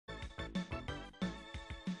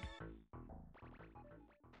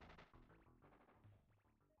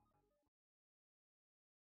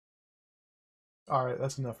Alright,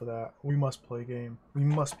 that's enough of that. We must play game. We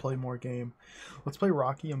must play more game. Let's play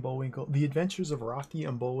Rocky and Bullwinkle. The Adventures of Rocky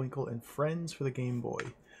and Bullwinkle and Friends for the Game Boy.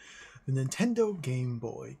 The Nintendo Game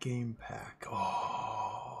Boy Game Pack.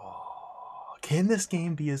 Oh, can this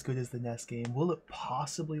game be as good as the NES game? Will it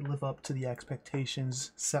possibly live up to the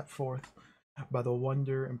expectations set forth by the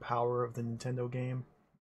wonder and power of the Nintendo game?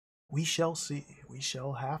 We shall see. We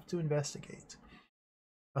shall have to investigate.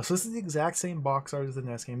 So this is the exact same box art as the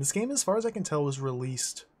NES game. This game, as far as I can tell, was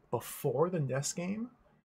released before the NES game,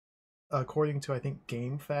 according to, I think,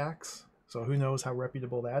 GameFAQs. So who knows how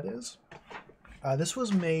reputable that is. This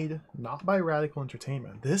was made not by Radical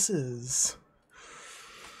Entertainment. This is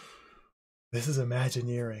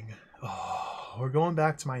Imagineering. Oh, we're going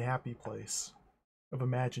back to my happy place of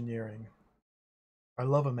Imagineering. I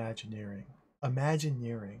love Imagineering.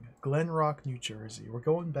 Imagineering. Glen Rock, New Jersey. We're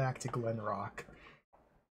going back to Glen Rock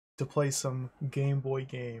to play some Game Boy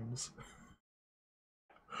games.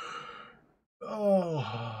 Oh,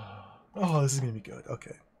 this is gonna be good.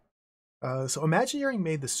 Okay. So Imagineering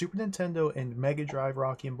made the Super Nintendo and Mega Drive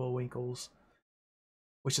Rocky and Bullwinkles,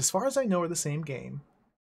 which as far as I know are the same game.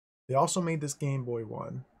 They also made this Game Boy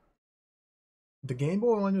one. The Game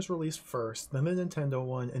Boy one was released first, then the Nintendo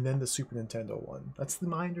one, and then the Super Nintendo one. That's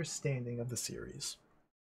my understanding of the series.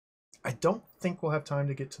 I don't think we'll have time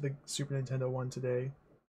to get to the Super Nintendo one today.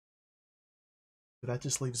 But that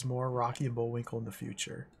just leaves more Rocky and Bullwinkle in the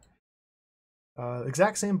future.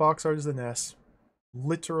 Exact same box art as the NES.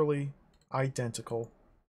 Literally identical.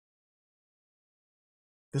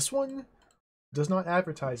 This one does not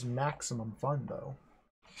advertise maximum fun, though.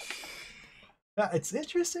 Yeah, it's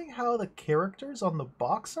interesting how the characters on the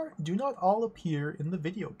box art do not all appear in the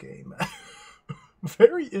video game.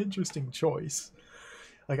 Very interesting choice.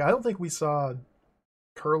 Like, I don't think we saw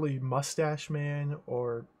Curly Mustache Man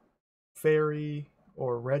or Fairy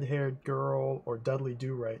or Red-Haired Girl or Dudley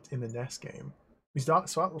Do-Right in the NES game. We saw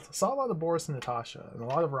a lot of Boris and Natasha and a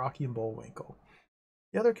lot of Rocky and Bullwinkle.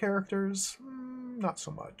 The other characters, not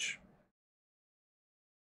so much.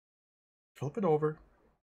 Flip it over.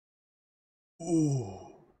 Ooh.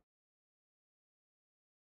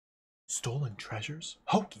 Stolen treasures?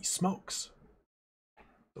 Hokey smokes!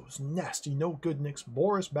 Those nasty no-good nicks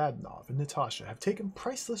Boris Badenov and Natasha have taken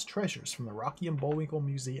priceless treasures from the Rocky and Bullwinkle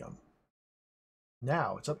Museum.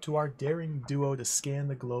 Now it's up to our daring duo to scan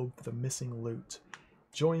the globe for the missing loot.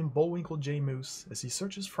 Join Bullwinkle J. Moose as he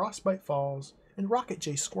searches Frostbite Falls and Rocket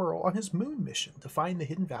J. Squirrel on his moon mission to find the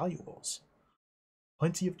hidden valuables.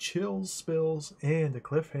 Plenty of chills, spills, and a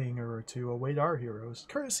cliffhanger or two await our heroes,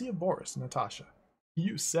 courtesy of Boris and Natasha.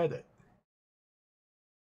 You said it.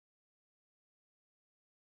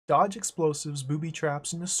 Dodge explosives, booby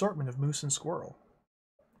traps, and an assortment of moose and squirrel.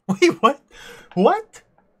 Wait, what? What?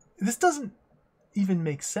 This doesn't even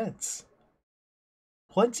make sense.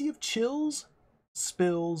 Plenty of chills,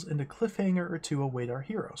 spills, and a cliffhanger or two await our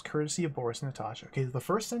heroes, courtesy of Boris and Natasha. Okay, the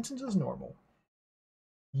first sentence is normal.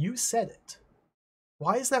 You said it.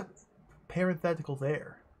 Why is that parenthetical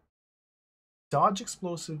there? Dodge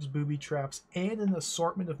explosives, booby traps, and an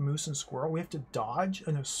assortment of moose and squirrel. We have to dodge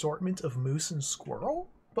an assortment of moose and squirrel?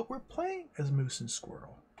 But we're playing as moose and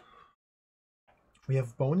squirrel. We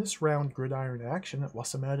have bonus round gridiron action.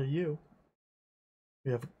 What's the matter, you?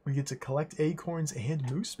 We get to collect acorns and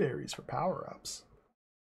mooseberries for power-ups.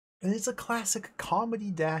 And it's a classic comedy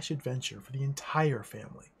dash adventure for the entire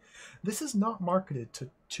family. This is not marketed to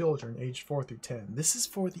children aged 4 through 10. This is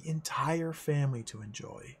for the entire family to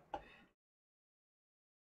enjoy.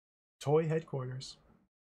 Toy headquarters.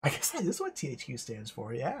 I guess that is what THQ stands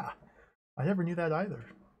for, yeah. I never knew that either.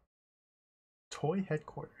 Toy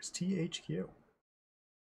headquarters, THQ.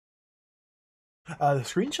 The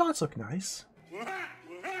screenshots look nice.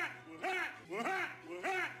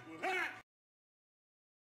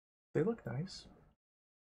 They look nice.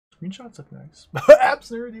 Screenshots look nice. Abs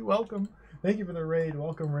Nerdy, welcome. Thank you for the raid.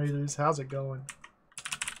 Welcome, Raiders. How's it going?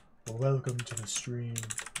 Well, welcome to the stream.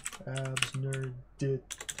 Abs Nerd did.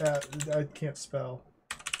 I can't spell.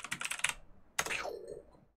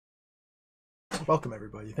 Welcome,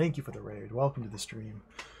 everybody. Thank you for the raid. Welcome to the stream.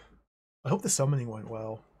 I hope the summoning went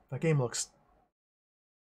well. That game looks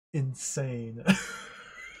insane.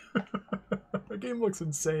 That game looks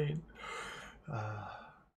insane.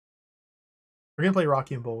 We're gonna play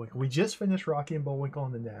Rocky and Bullwinkle. We just finished Rocky and Bullwinkle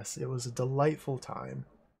on the NES. It was a delightful time.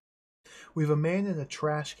 We have a man in a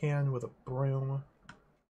trash can with a broom.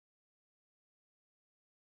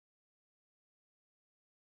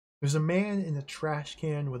 There's a man in a trash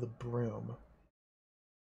can with a broom.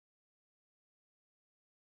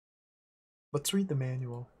 Let's read the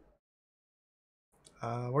manual.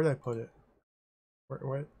 Where did I put it?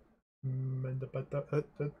 Where? Where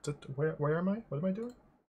am I? What am I doing?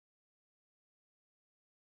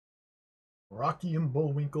 Rocky and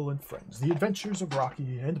Bullwinkle and Friends. The Adventures of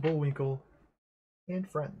Rocky and Bullwinkle and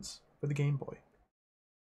Friends for the Game Boy.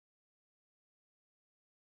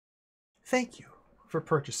 Thank you for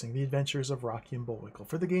purchasing The Adventures of Rocky and Bullwinkle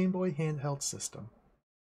for the Game Boy handheld system.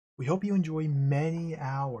 We hope you enjoy many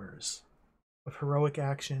hours of heroic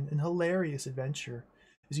action and hilarious adventure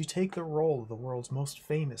as you take the role of the world's most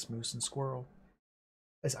famous moose and squirrel.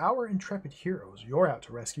 As our intrepid heroes, you're out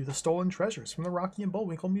to rescue the stolen treasures from the Rocky and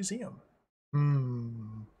Bullwinkle Museum.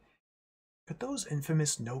 Could those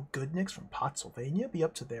infamous no-goodniks from Pottsylvania be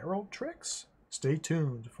up to their old tricks? Stay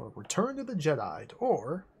tuned for Return to the Jedi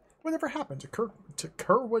or Whatever Happened to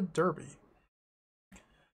Kerwood Derby.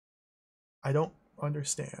 I don't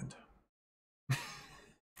understand.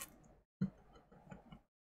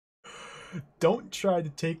 Don't try to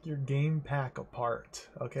take your game pack apart,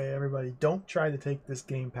 okay, everybody? Don't try to take this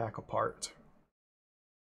game pack apart.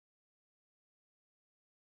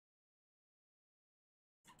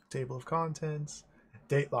 Table of contents.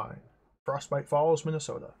 Dateline. Frostbite Falls,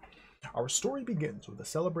 Minnesota. Our story begins with the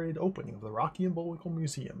celebrated opening of the Rocky and Bullwinkle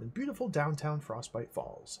Museum in beautiful downtown Frostbite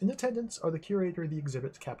Falls. In attendance are the curator of the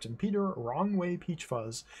exhibit, Captain Peter Wrong Way Peach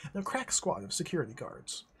Fuzz, and a crack squad of security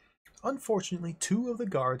guards. Unfortunately, 2 of the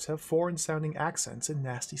guards have foreign-sounding accents and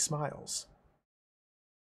nasty smiles.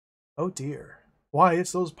 Oh dear. Why,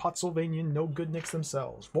 it's those Pottsylvanian no-goodniks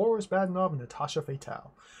themselves, Boris Badenov and Natasha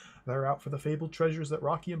Fatal. They're out for the fabled treasures that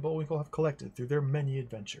Rocky and Bullwinkle have collected through their many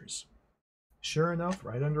adventures. Sure enough,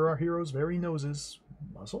 right under our heroes' very noses,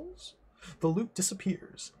 muzzles, the loot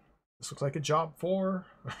disappears. This looks like a job for...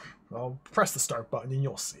 I'll press the start button and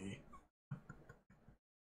you'll see.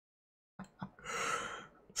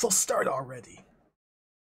 So start already.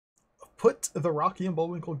 Put the Rocky and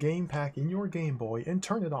Bullwinkle game pack in your Game Boy and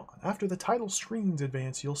turn it on. After the title screens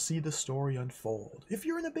advance, you'll see the story unfold. If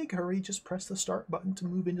you're in a big hurry, just press the start button to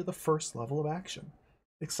move into the first level of action.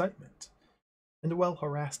 Excitement. And a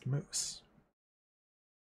well-harassed moose.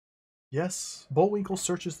 Yes, Bullwinkle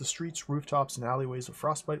searches the streets, rooftops, and alleyways of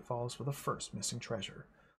Frostbite Falls for the first missing treasure.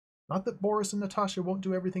 Not that Boris and Natasha won't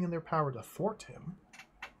do everything in their power to thwart him.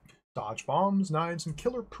 Dodge bombs, knives, and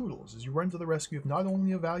killer poodles as you run to the rescue of not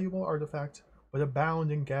only a valuable artifact, but a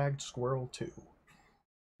bound and gagged squirrel too.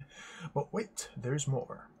 But wait, there's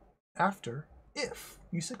more. If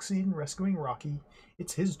you succeed in rescuing Rocky,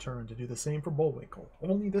 it's his turn to do the same for Bullwinkle,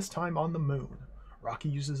 only this time on the moon. Rocky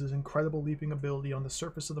uses his incredible leaping ability on the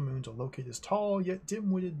surface of the moon to locate his tall yet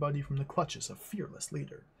dim-witted buddy from the clutches of fearless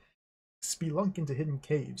leader. Spelunk into hidden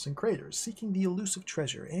caves and craters, seeking the elusive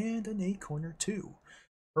treasure and an acorn or two.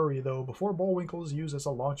 Hurry, though, before Bullwinkle is used as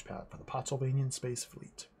a launch pad for the Pottsylvanian space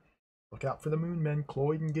fleet. Look out for the moon men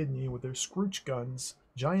Cloyd and Gidney with their scrooch guns,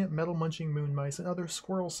 giant metal-munching moon mice, and other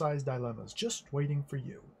squirrel-sized dilemmas just waiting for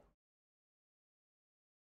you.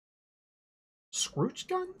 Scrooch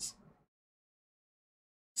guns?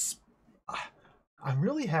 I'm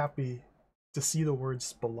really happy to see the word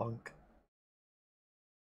spelunk.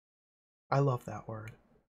 I love that word.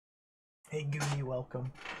 Hey Goonie,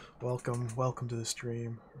 welcome. Welcome to the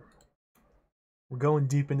stream. We're going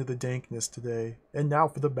deep into the dankness today. And now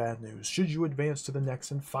for the bad news. Should you advance to the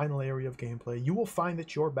next and final area of gameplay, you will find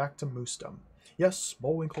that you're back to Moosdom. Yes,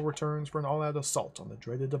 Bullwinkle returns for an all-out assault on the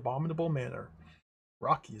dreaded Abominable Manor.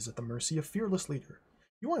 Rocky is at the mercy of fearless leader.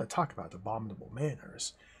 You want to talk about abominable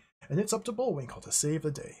manners. And it's up to Bullwinkle to save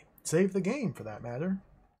the day. Save the game, for that matter.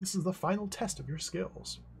 This is the final test of your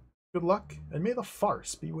skills. Good luck, and may the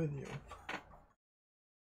farce be with you.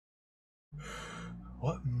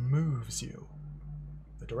 What moves you?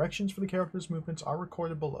 The directions for the character's movements are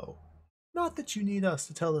recorded below. Not that you need us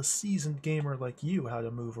to tell a seasoned gamer like you how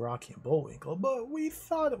to move Rocky and Bullwinkle, but we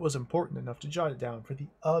thought it was important enough to jot it down for the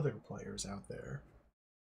other players out there.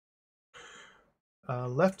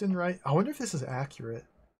 Left and right. I wonder if this is accurate.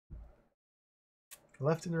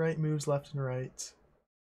 Left and right moves left and right.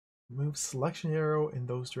 Move selection arrow in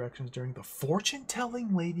those directions during the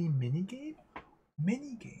fortune-telling lady minigame?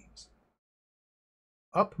 Minigames.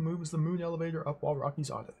 Up moves the moon elevator up while Rocky's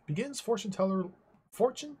on it. Begins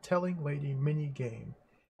fortune-telling lady minigame.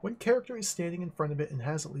 One character is standing in front of it and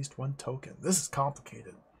has at least one token. This is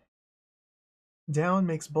complicated. Down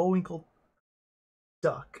makes Bullwinkle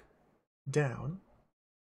duck. Down.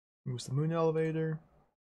 Moves the moon elevator.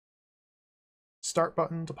 Start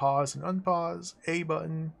button to pause and unpause. A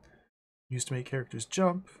button used to make characters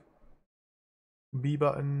jump. B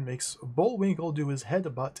button makes Bullwinkle do his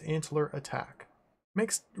headbutt antler attack.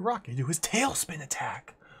 Makes Rocky do his tailspin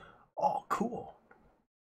attack. Oh, cool.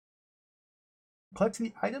 Collect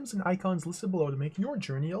the items and icons listed below to make your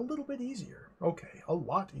journey a little bit easier. Okay, a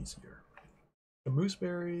lot easier. The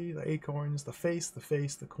mooseberry, the acorns, the face,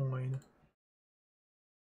 the coin.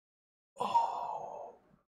 Oh,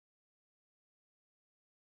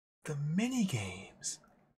 the mini games.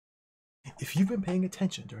 If you've been paying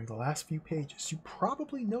attention during the last few pages, you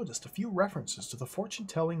probably noticed a few references to the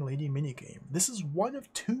fortune-telling lady minigame. This is one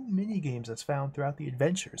of 2 minigames that's found throughout the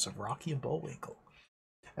adventures of Rocky and Bullwinkle.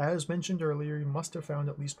 As mentioned earlier, you must have found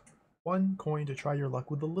at least 1 coin to try your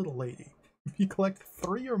luck with the little lady. If you collect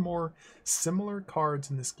 3 or more similar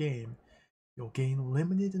cards in this game, you'll gain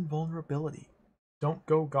limited invulnerability. Don't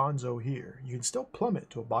go gonzo here. You can still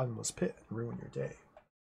plummet to a bottomless pit and ruin your day.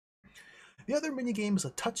 The other minigame is a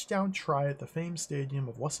touchdown try at the famed stadium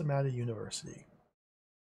of Wasamata University.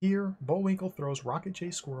 Here, Bullwinkle throws Rocket J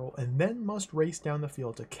Squirrel and then must race down the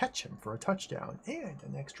field to catch him for a touchdown and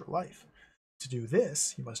an extra life. To do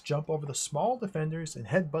this, he must jump over the small defenders and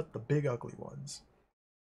headbutt the big ugly ones.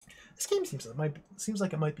 This game seems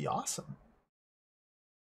like it might be awesome.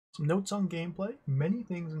 Some notes on gameplay. Many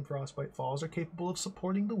things in Frostbite Falls are capable of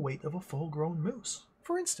supporting the weight of a full-grown moose.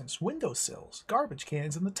 For instance, windowsills, garbage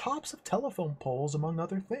cans, and the tops of telephone poles, among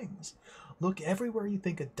other things. Look everywhere you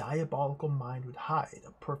think a diabolical mind would hide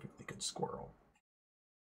a perfectly good squirrel.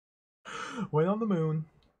 When on the moon,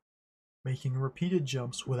 making repeated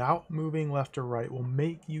jumps without moving left or right will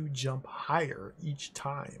make you jump higher each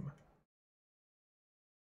time.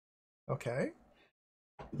 Okay.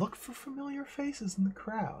 Look for familiar faces in the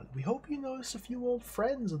crowd. We hope you notice a few old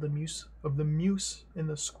friends of the muse and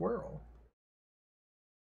the squirrel.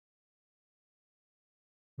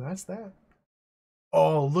 That's that.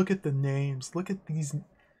 Oh, look at the names. Look at these.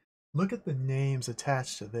 Look at the names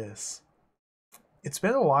attached to this. It's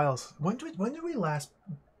been a while. When did we last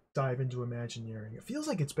dive into Imagineering? It feels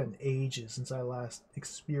like it's been ages since I last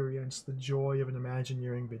experienced the joy of an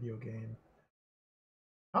Imagineering video game.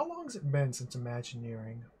 How long has it been since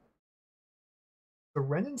Imagineering? The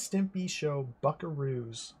Ren and Stimpy show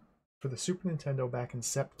Buckaroos for the Super Nintendo back in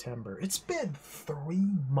September. It's been 3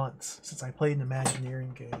 months since I played an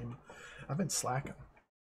Imagineering game. I've been slacking.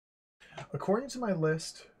 According to my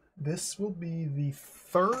list, this will be the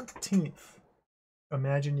 13th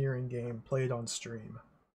Imagineering game played on stream.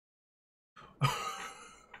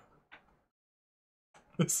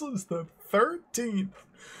 This is the 13th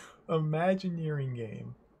Imagineering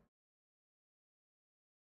game.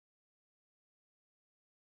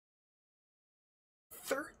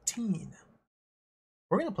 13.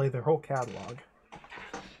 We're going to play their whole catalog.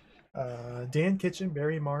 Dan Kitchen,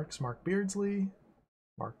 Barry Marks, Mark Beardsley,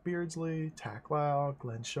 Tack Lau,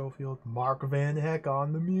 Glenn Schofield, Mark Van Heck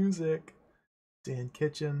on the music, Dan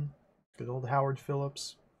Kitchen, good old Howard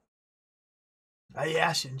Phillips.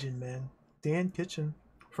 Ayash Engine Man, Dan Kitchen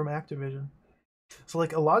from Activision. So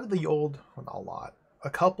like a lot of the old, well, not a lot, a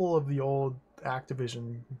couple of the old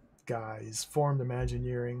Activision guys formed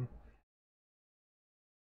Imagineering.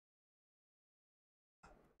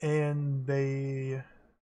 And they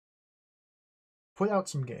put out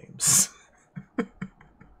some games.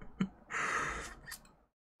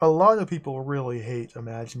 A lot of people really hate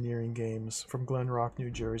Imagineering games from Glen Rock, New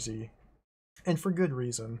Jersey. And for good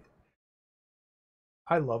reason.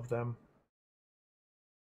 I love them.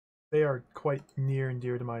 They are quite near and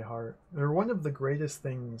dear to my heart. They're one of the greatest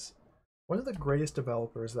things, one of the greatest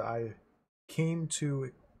developers that I came to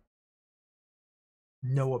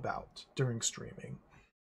know about during streaming.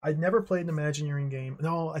 I'd never played an Imagineering game.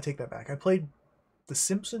 No, I take that back. I played The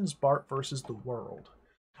Simpsons Bart vs. the World.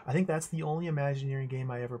 I think that's the only Imagineering game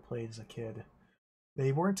I ever played as a kid.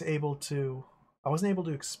 I wasn't able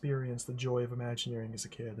to experience the joy of Imagineering as a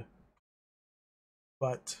kid.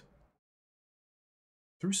 But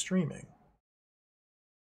through streaming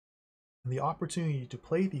and the opportunity to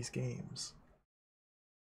play these games,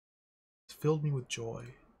 it's filled me with joy.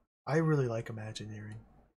 I really like Imagineering.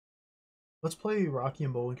 Let's play Rocky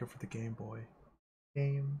and Bullwinkle for the Game Boy.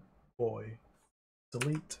 Game Boy.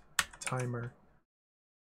 Delete. Timer.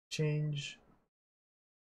 Change.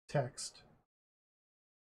 Text.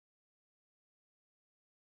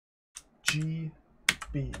 GB.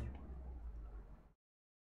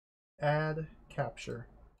 Add capture.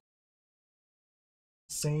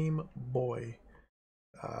 Same boy.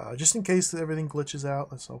 Just in case everything glitches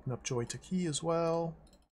out, let's open up Joy to Key as well.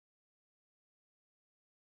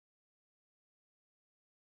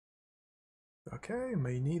 Okay,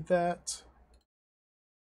 may need that.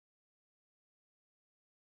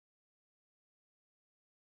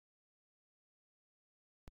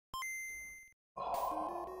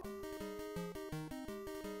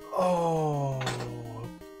 Oh,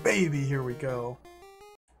 baby, here we go.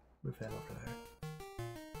 Move that over there.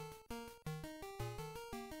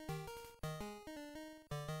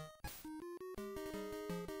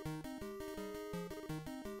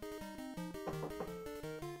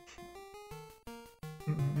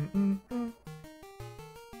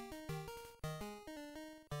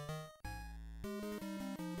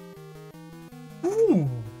 Ooh!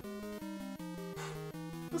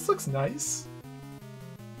 This looks nice.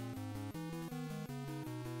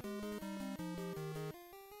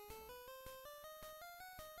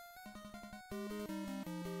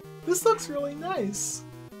 This looks really nice.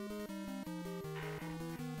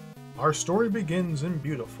 Our story begins in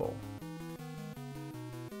beautiful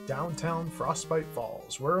downtown Frostbite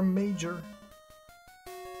Falls, where a major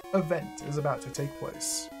event is about to take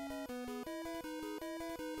place.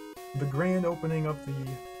 The grand opening of the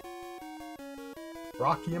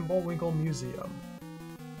Rocky and Bullwinkle Museum.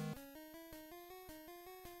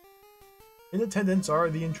 In attendance are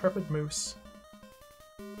the intrepid moose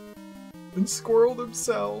and squirrel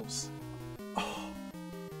themselves. Oh,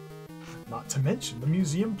 not to mention the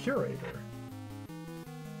museum curator,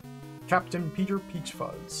 Captain Peter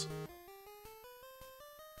Peachfuzz.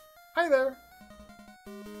 Hi there.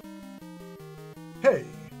 Hey.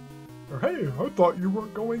 Or hey, I thought you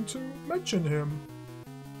weren't going to mention him.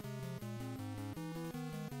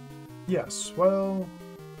 Yes, well,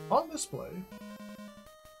 on display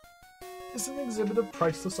is an exhibit of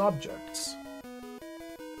priceless objects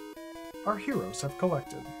our heroes have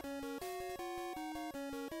collected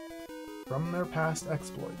from their past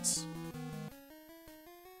exploits.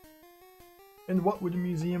 And what would a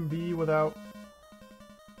museum be without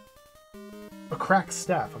a crack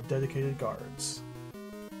staff of dedicated guards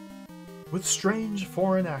with strange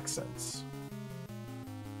foreign accents,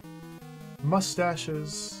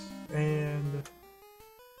 mustaches, and...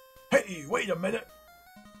 Hey, wait a minute!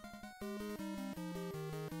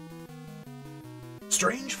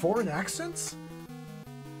 Strange foreign accents?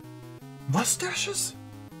 Mustaches?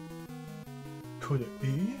 Could it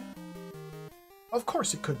be? Of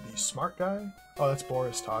course it could be, smart guy. Oh, that's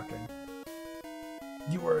Boris talking.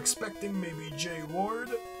 You were expecting maybe Jay Ward?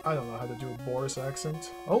 I don't know how to do a Boris accent.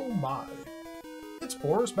 Oh my. It's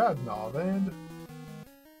Boris Badnov and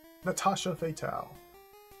Natasha Fatal.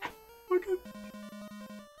 Look at...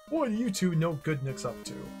 What are you two no-goodniks up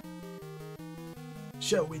to?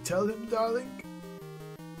 Shall we tell him, darling?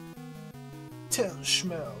 Tell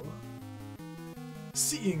Schmel.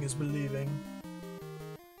 Seeing is believing.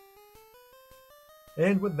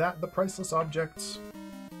 And with that, the priceless objects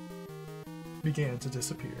began to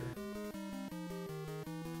disappear.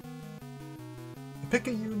 The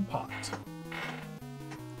Picayune Pot.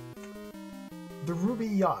 The Ruby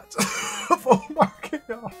Yacht of Omar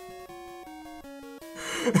Kayal.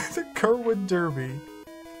 The Kerwood Derby.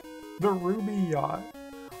 The Ruby Yacht.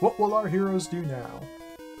 What will our heroes do now?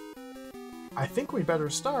 I think we better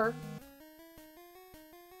start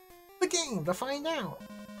the game to find out.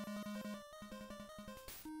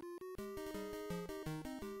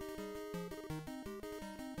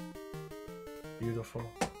 Beautiful.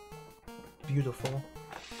 Beautiful.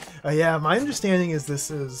 Yeah, my understanding is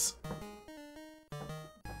this is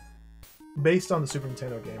based on the Super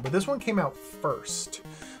Nintendo game, but this one came out first.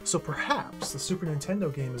 So perhaps the Super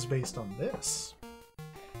Nintendo game is based on this.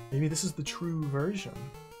 Maybe this is the true version.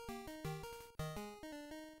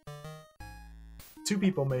 2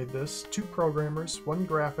 people made this, 2 programmers, 1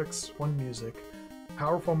 graphics, 1 music.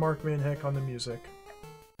 Powerful Mark Manheck on the music.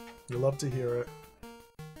 You'll love to hear it.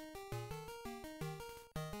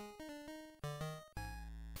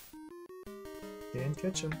 Dan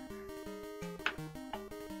Kitchen.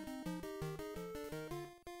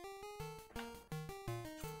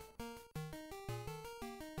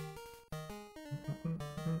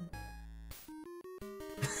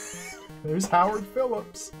 There's Howard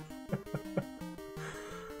Phillips.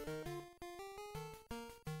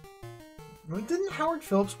 Didn't Howard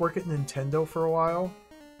Phillips work at Nintendo for a while?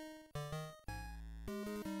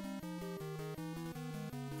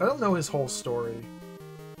 I don't know his whole story.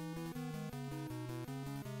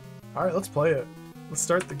 Alright, let's play it. Let's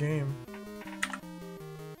start the game.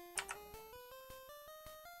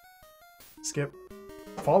 Skip.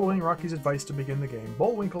 Following Rocky's advice to begin the game,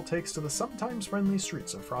 Bullwinkle takes to the sometimes friendly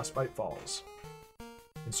streets of Frostbite Falls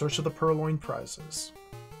in search of the purloined prizes.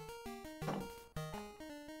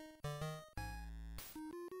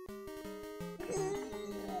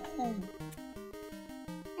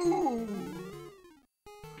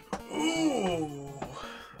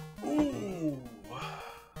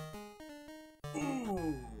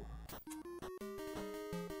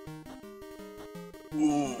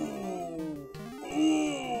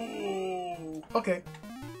 Okay.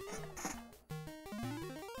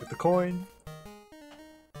 Get the coin.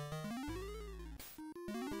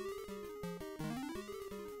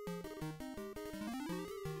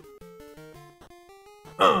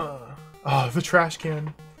 Oh, the trash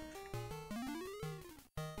can.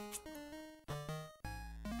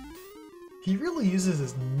 He really uses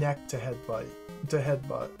his neck to headbutt.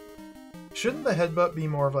 Shouldn't the headbutt be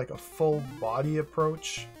more of like a full body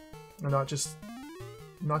approach, or not just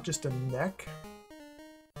a neck?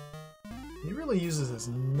 He really uses his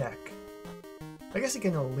neck. I guess he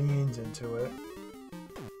kind of leans into it.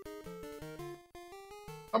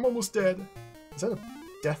 I'm almost dead. Is that a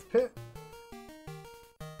death pit?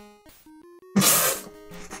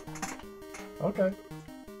 Okay.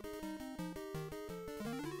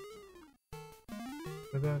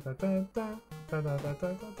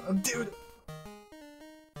 Dude!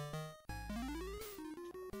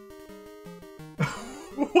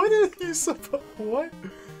 What is he supposed? What?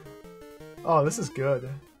 Oh, this is good.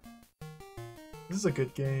 This is a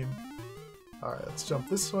good game. Alright, let's jump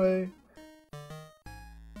this way.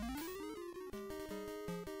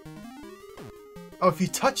 Oh, if you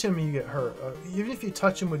touch him, you get hurt. Even if you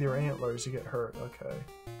touch him with your antlers, you get hurt. Okay.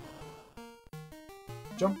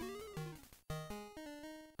 Jump.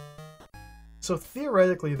 So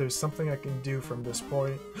theoretically, there's something I can do from this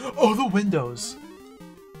point. Oh, the windows!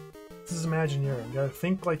 This is Imagineering. You gotta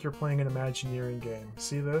think like you're playing an Imagineering game.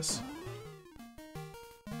 See this?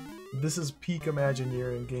 This is peak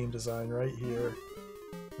Imagineering game design right here.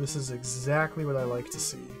 This is exactly what I like to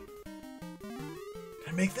see. Can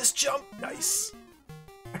I make this jump? Nice!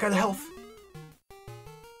 I got health!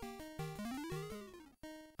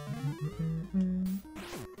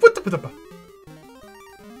 What the?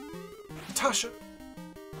 Natasha!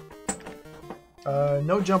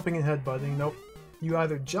 No jumping and headbutting. Nope. You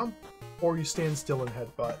either jump or you stand still and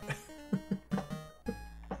headbutt.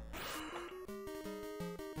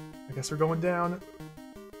 I guess we're going down.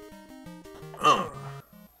 I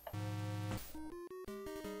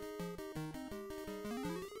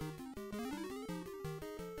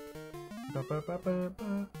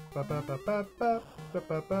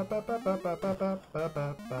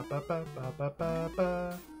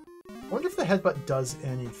wonder if the headbutt does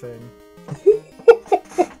anything.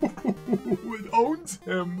 It owns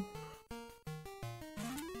him.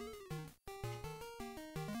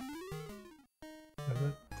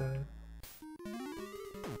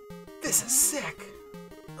 This is sick.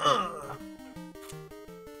 Oh,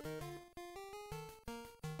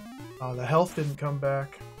 the health didn't come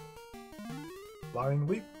back. Flying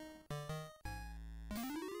leap.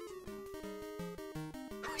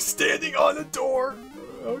 Standing on a door.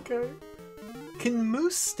 Okay. Can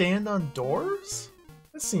moose stand on doors?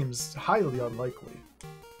 That seems highly unlikely.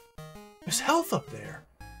 There's health up there.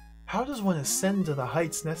 How does one ascend to the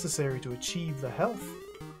heights necessary to achieve the health?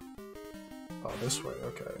 Oh, this way,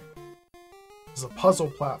 okay. This is a puzzle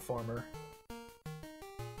platformer.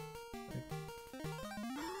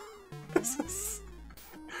 This is...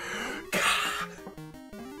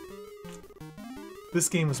 This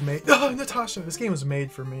game was made... Oh, Natasha! This game was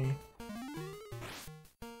made for me.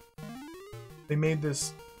 They made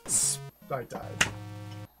this... I died.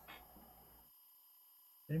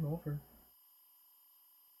 Game over.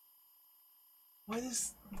 What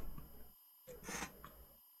is...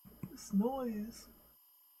 this noise?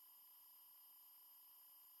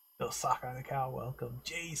 No sock on a cow, welcome.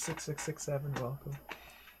 J6667, welcome.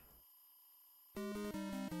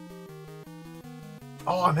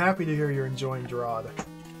 Oh, I'm happy to hear you're enjoying Gerard.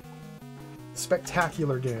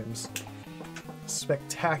 Spectacular games.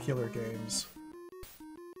 Spectacular games.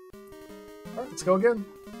 Alright, let's go again.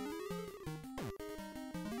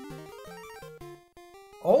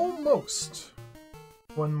 Almost,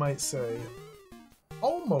 one might say,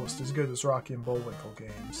 almost as good as Rocky and Bullwinkle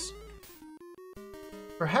games.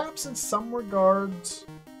 Perhaps in some regards,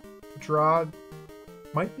 Gerard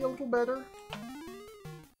might be a little better.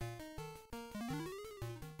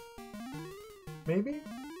 Maybe?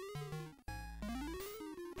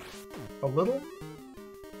 A little?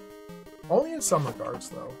 Only in some regards,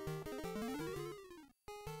 though.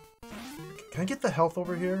 Can I get the health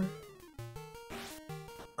over here?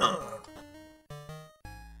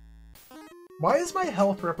 Why is my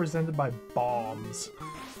health represented by bombs?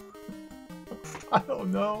 I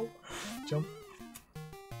don't know. Jump.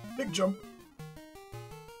 Big jump.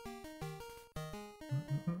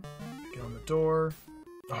 Get on the door.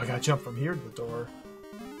 Oh, I gotta jump from here to the door.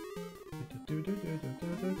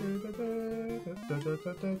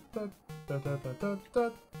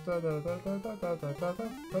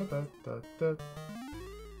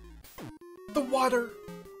 The water!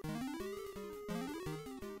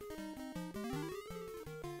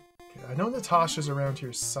 Okay, I know Natasha's around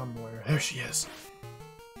here somewhere. There she is.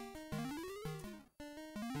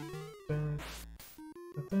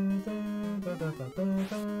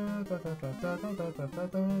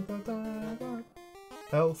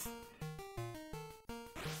 Health.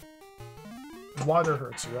 Water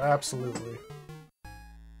hurts you, absolutely.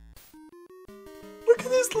 Look at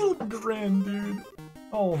this little grin, dude.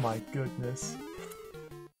 Oh my goodness.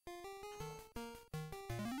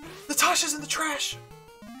 Natasha's in the trash!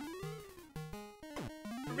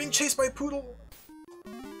 We're being chased by a poodle.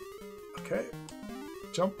 Okay.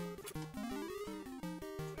 Jump.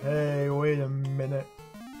 Hey, wait a minute.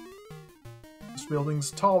 This building's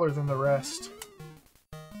taller than the rest.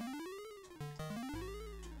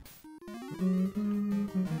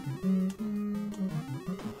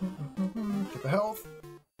 Get the health.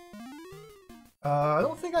 I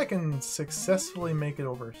don't think I can successfully make it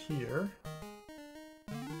over here.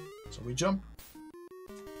 So we jump.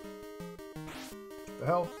 Get the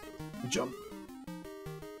health. We jump.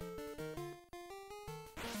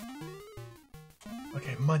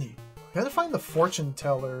 Okay, money. We gotta find the fortune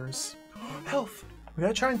tellers. Health! We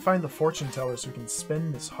gotta try and find the fortune tellers so we can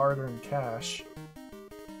spend this hard-earned cash.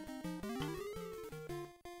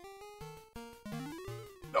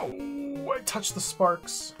 No! I touched the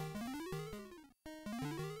sparks.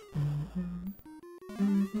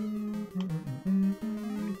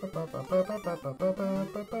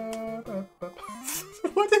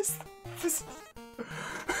 What is this?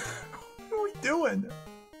 What are we doing?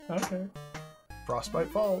 Okay. Frostbite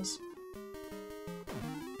Falls.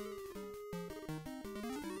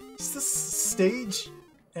 Does this stage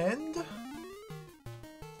end?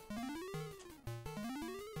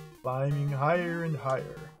 Climbing higher and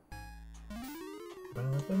higher.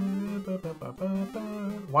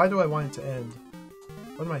 Why do I want it to end?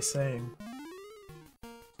 What am I saying?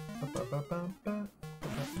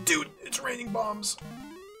 Dude, it's raining bombs!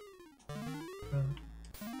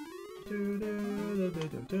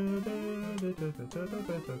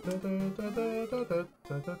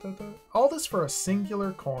 All this for a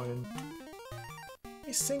singular coin.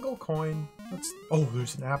 A single coin. That's... Oh,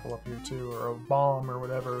 there's an apple up here too, or a bomb or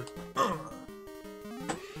whatever. Oh,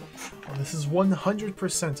 this is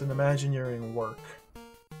 100% an Imagineering work.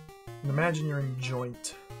 An Imagineering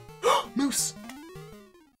joint. Moose!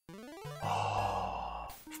 Oh.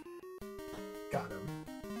 Got him.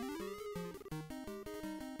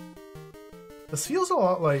 This feels a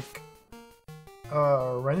lot like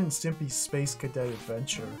Ren and Stimpy's Space Cadet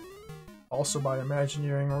Adventure. Also by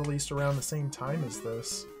Imagineering, released around the same time as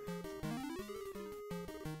this.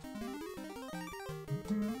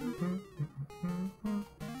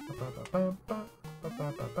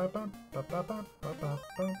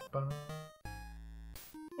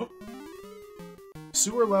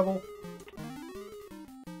 Sewer level.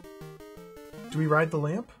 Do we ride the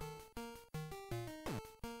lamp?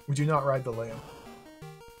 We do not ride the lamp.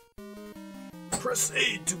 Press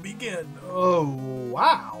A to begin. Oh,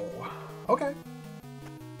 wow. Okay.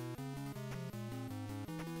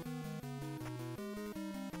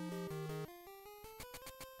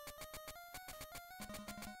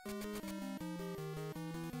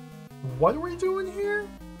 What are we doing here?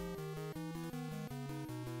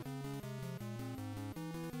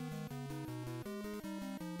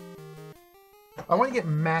 I want to get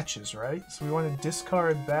matches, right? So we want to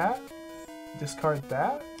discard that. Discard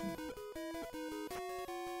that.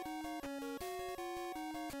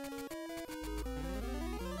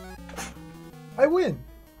 I win!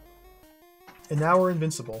 And now we're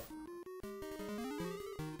invincible.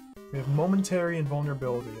 We have momentary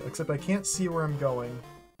invulnerability, except I can't see where I'm going.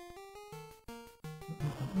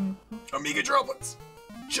 Amiga droplets!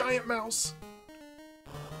 Giant mouse!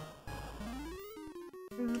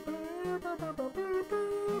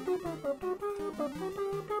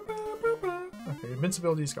 Okay,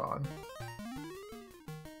 invincibility's gone.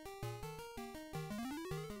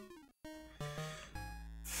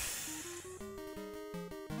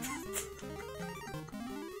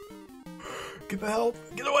 Get the help!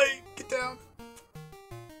 Get away! Get down!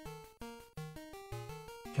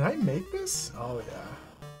 Can I make this? Oh yeah.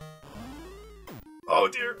 Oh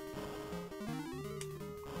dear!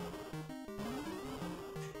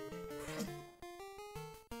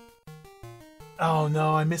 Oh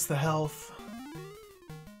no, I missed the health.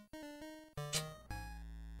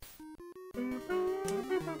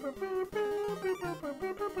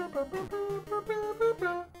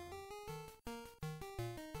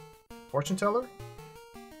 Fortune teller?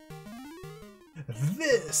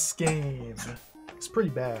 This game is pretty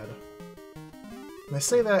bad. And I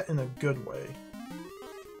say that in a good way.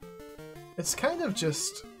 It's kind of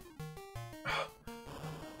just...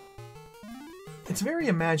 It's very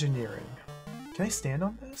Imagineering. Can I stand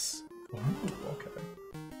on this? Ooh, okay.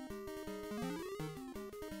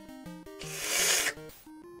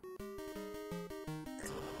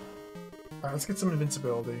 Alright, let's get some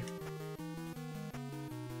invincibility.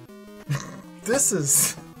 This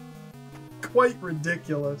is quite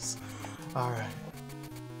ridiculous. Alright.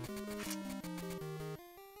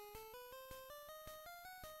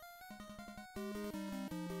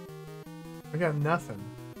 I got nothing.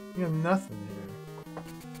 We got nothing here.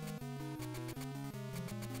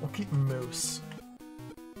 We'll keep Moose.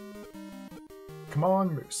 Come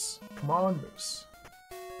on, Moose. Come on, Moose.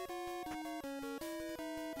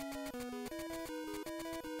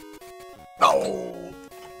 Oh!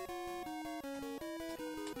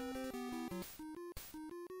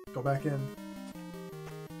 Go back in.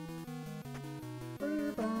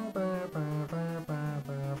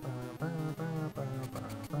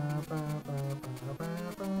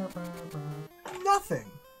 Nothing!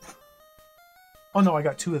 Oh no, I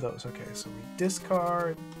got 2 of those. Okay, so we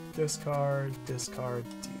discard, discard, discard,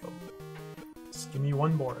 deal. Just give me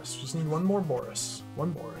 1 Boris. Just need 1 more Boris.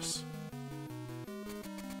 1 Boris.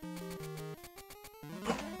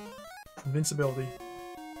 Invincibility.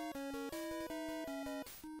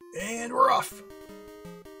 And we're off!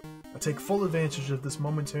 I take full advantage of this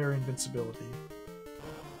momentary invincibility.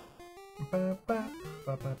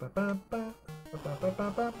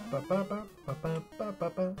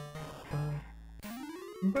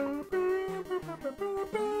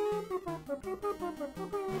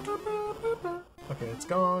 Okay, it's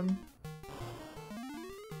gone.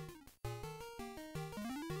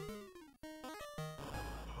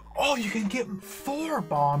 Oh, you can get 4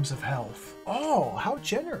 bombs of health. Oh, how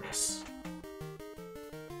generous.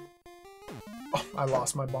 Oh, I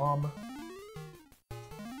lost my bomb.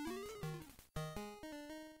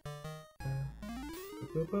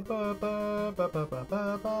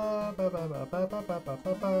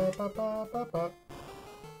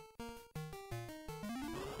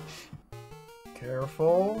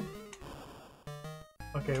 Careful.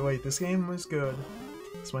 Okay, wait, this game was good.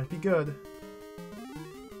 This might be good.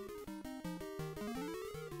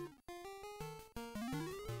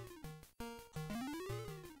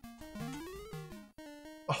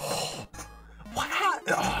 Oh, what?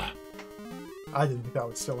 Ugh. I didn't think that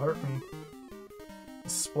would still hurt me. The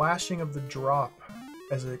splashing of the drop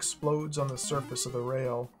as it explodes on the surface of the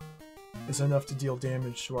rail is enough to deal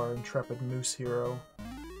damage to our intrepid moose hero.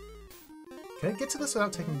 Can I get to this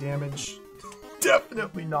without taking damage?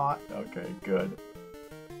 Definitely not. Okay, good.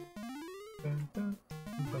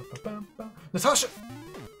 Natasha!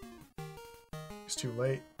 It's too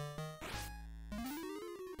late.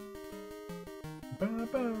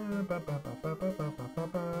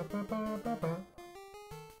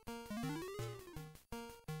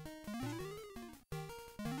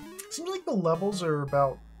 Seems like the levels are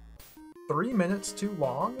about 3 minutes too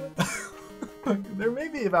long. They're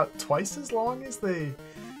maybe about twice as long as they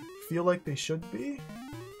feel like they should be.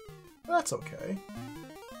 That's okay.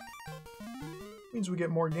 Means we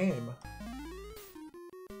get more game.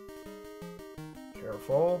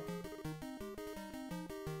 Careful.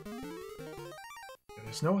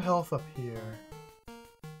 There's no health up here.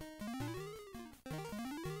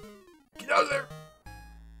 Get out of there!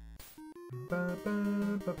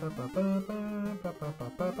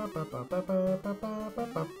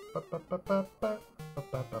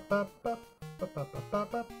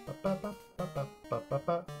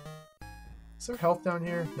 Is there health down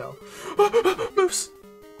here? No. Moose!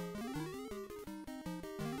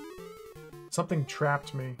 Something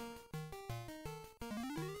trapped me.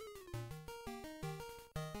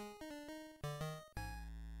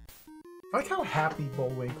 I like how happy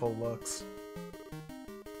Bullwinkle looks.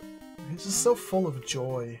 He's just so full of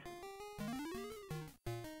joy.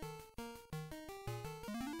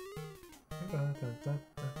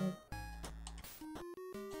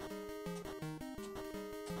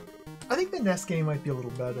 I think the NES game might be a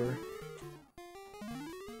little better.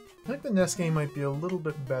 I think the NES game might be a little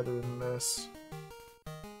bit better than this.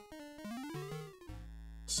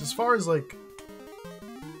 So as far as like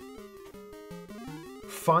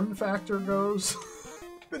fun factor goes,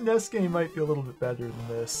 the NES game might be a little bit better than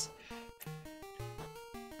this.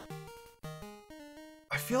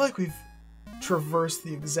 I feel like we've traversed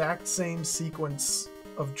the exact same sequence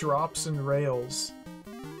of drops and rails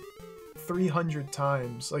 300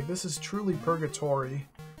 times. Like, this is truly purgatory.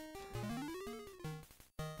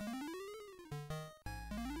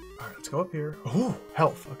 Alright, let's go up here. Oh,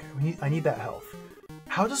 health. Okay, I need that health.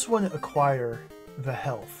 How does one acquire the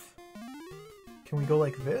health? Can we go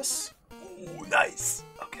like this? Ooh, nice!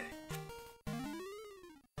 Okay.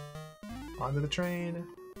 Onto the train.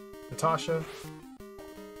 Natasha.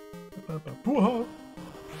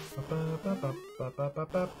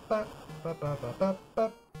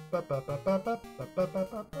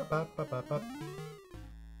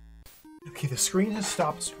 Okay, the screen has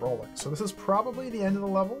stopped scrolling, so this is probably the end of the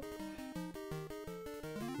level.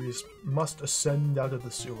 We just must ascend out of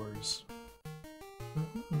the sewers.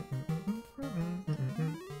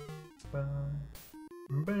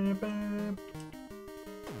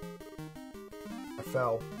 I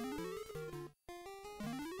fell.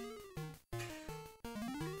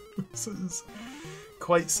 This is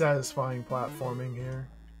quite satisfying platforming here.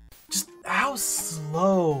 Just how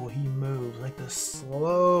slow he moves, like the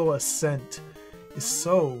slow ascent is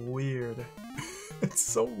so weird. It's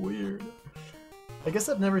so weird. I guess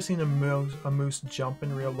I've never seen a moose jump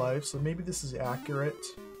in real life, so maybe this is accurate.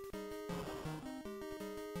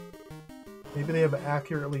 Maybe they have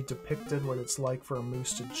accurately depicted what it's like for a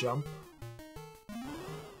moose to jump.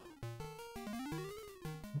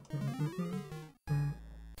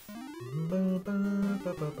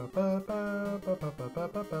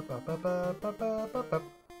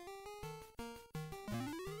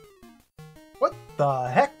 What the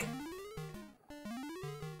heck?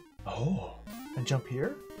 Oh, and jump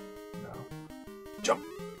here? No. Jump!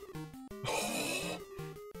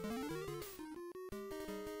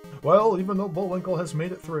 Well, even though Bullwinkle has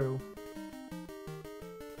made it through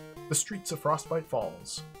the streets of Frostbite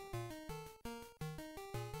Falls,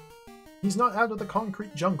 he's not out of the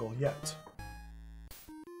concrete jungle yet.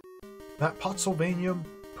 That Pottsylvania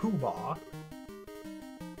Poobah,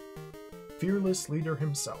 fearless leader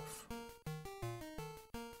himself,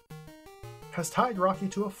 has tied Rocky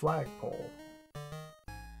to a flagpole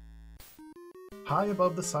high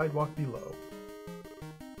above the sidewalk below,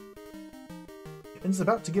 and is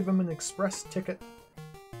about to give him an express ticket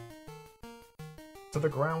to the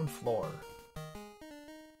ground floor.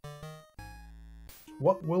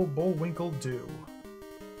 What will Bullwinkle do?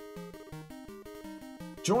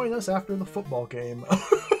 Join us after the football game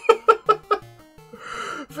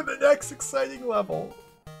for the next exciting level.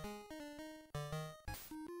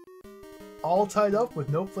 All tied up with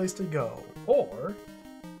no place to go, or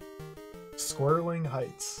Squirreling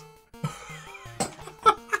Heights.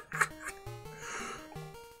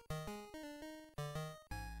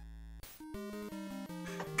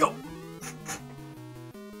 Go!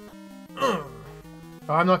 Oh,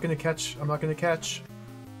 I'm not gonna catch. I'm not gonna catch.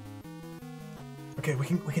 Okay, we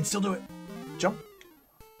can still do it. Jump.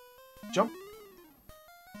 Jump.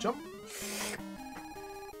 Jump.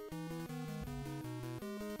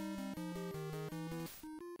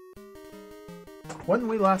 When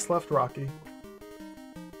we last left Rocky,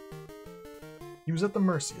 he was at the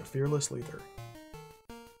mercy of fearless leader.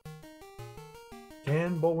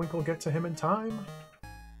 Can Bullwinkle get to him in time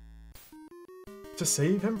to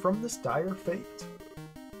save him from this dire fate?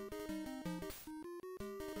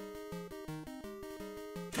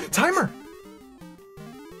 Timer!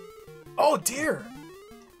 Oh dear!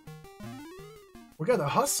 We gotta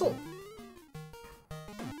hustle.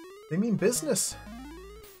 They mean business.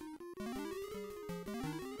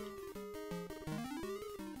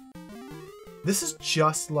 This is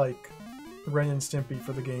just like Ren and Stimpy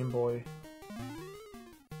for the Game Boy.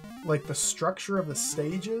 Like the structure of the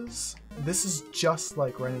stages, this is just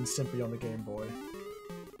like Ren and Stimpy on the Game Boy.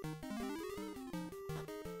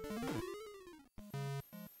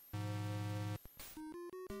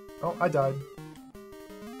 Oh, I died.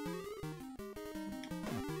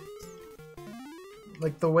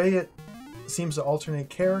 Like the way it seems to alternate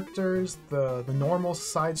characters, the normal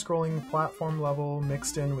side-scrolling platform level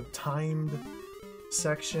mixed in with timed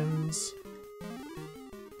sections.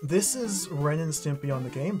 This is Ren and Stimpy on the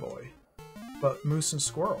Game Boy, but Moose and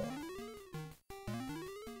Squirrel.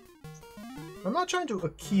 I'm not trying to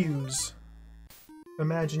accuse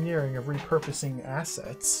Imagineering of repurposing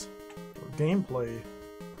assets or gameplay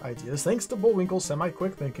ideas. Thanks to Bullwinkle's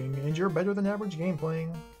semi-quick thinking and your better-than-average game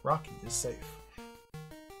playing, Rocky is safe.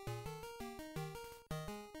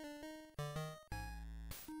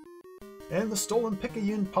 And the stolen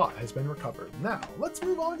Picayune pot has been recovered. Now, let's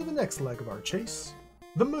move on to the next leg of our chase,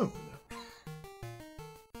 the moon.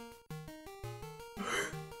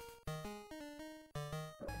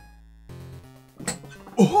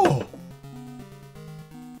 Oh!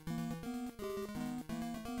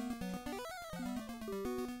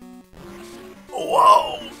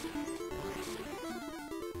 Whoa!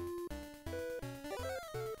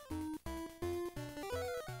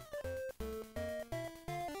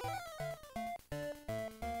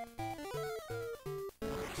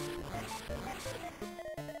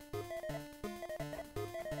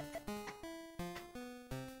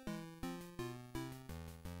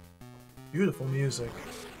 Beautiful music.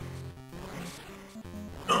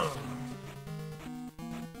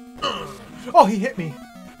 Oh, he hit me!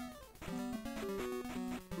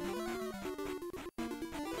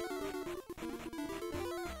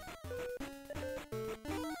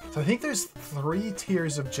 think there's 3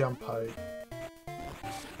 tiers of jump height.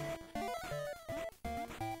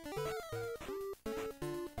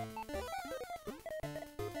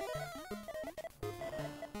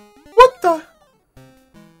 What the?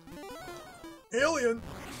 Alien!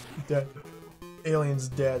 Dead. Alien's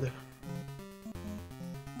dead.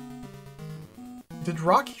 Did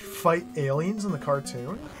Rocky fight aliens in the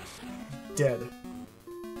cartoon? Dead.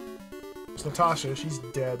 It's Natasha, she's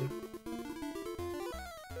dead.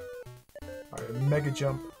 Alright, mega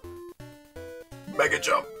jump. Mega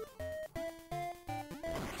jump!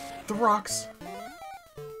 The rocks!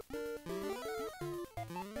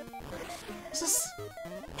 Is this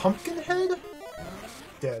Pumpkinhead?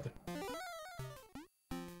 Dead.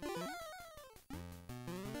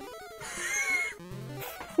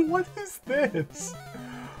 What is this?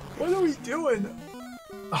 What are we doing?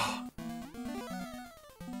 Oh.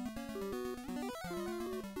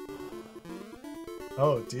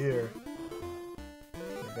 Oh dear.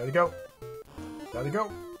 Gotta go. Gotta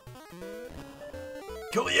go.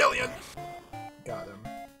 Kill the alien! Got him.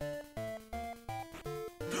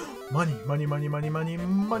 Money, money, money, money, money,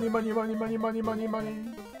 money, money, money, money, money, money, money.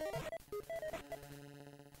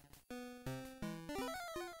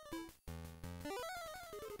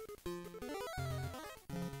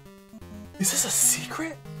 Is this a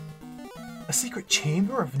secret? A secret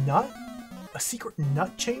chamber of nut? A secret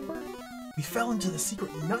nut chamber? We fell into the secret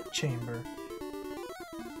nut chamber.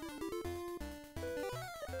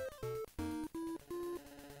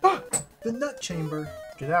 Ah! The nut chamber!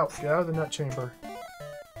 Get out. Get out of the nut chamber.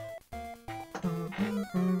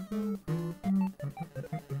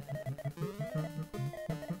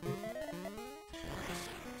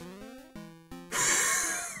 The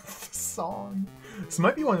song. This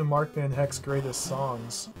might be one of Mark Van Heck's greatest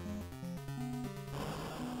songs.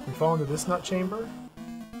 We fall into this nut chamber?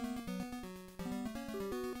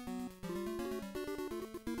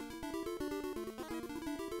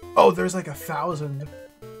 Oh, there's like 1,000.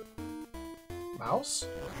 Mouse?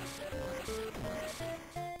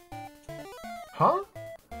 Huh?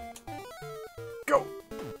 Go!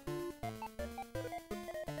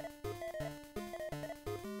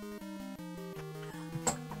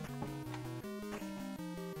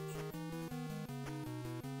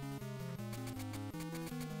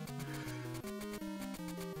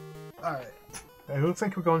 Alright. It looks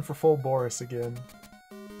like we're going for full Boris again.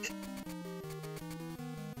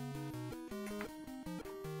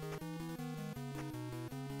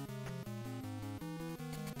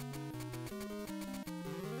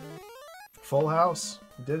 Full house.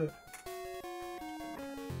 We did it.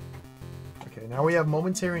 Okay, now we have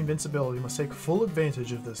momentary invincibility. We must take full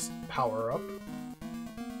advantage of this power-up.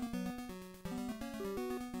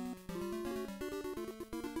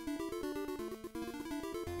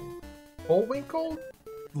 Bullwinkle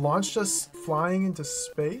launched us flying into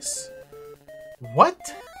space? What?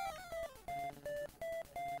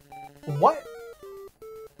 What?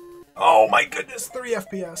 Oh my goodness, 3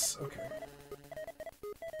 FPS. Okay.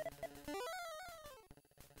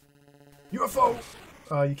 UFO!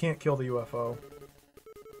 You can't kill the UFO.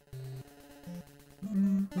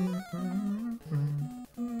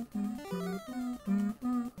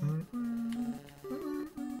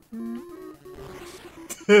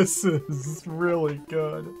 This is really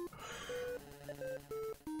good.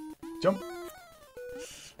 Jump.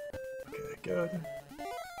 Okay, good.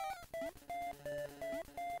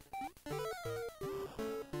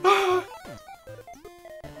 Ah!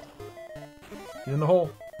 Get in the hole.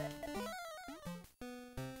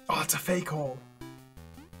 Oh, it's a fake hole.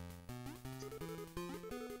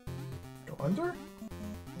 Go under?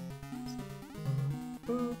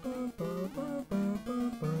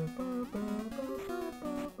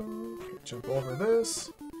 Okay, jump over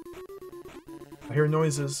this. I hear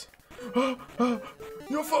noises.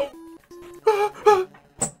 UFO! Oh,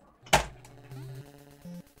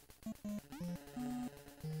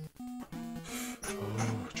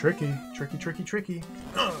 tricky, tricky, tricky, tricky.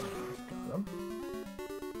 Got him.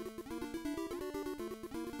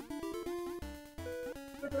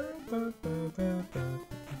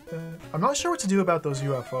 I'm not sure what to do about those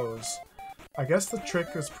UFOs. I guess the trick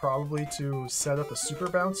is probably to set up a super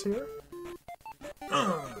bounce here.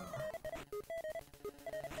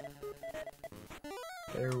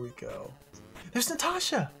 There we go. There's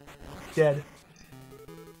Natasha! Dead.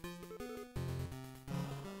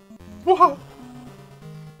 Whoa!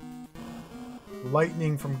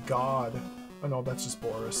 Lightning from God. Oh no, that's just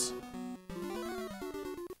Boris.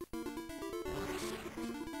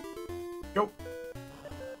 Go.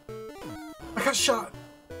 I got shot.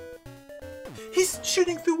 He's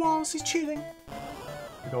shooting through walls. He's cheating.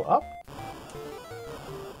 We go up.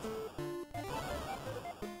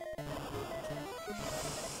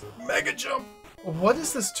 Mega jump! What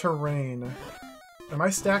is this terrain? Am I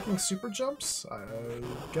stacking super jumps? I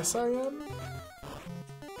guess I am.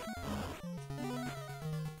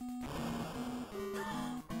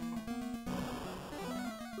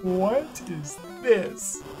 What is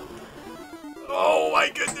this? Oh my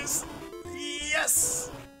goodness! Yes!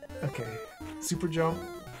 Okay, super jump.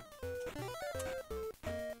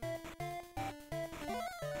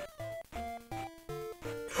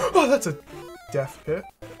 Oh, that's a death pit.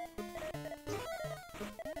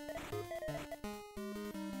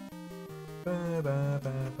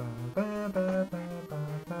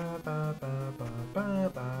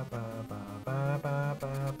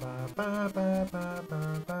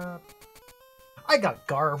 I got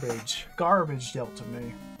garbage. Garbage dealt to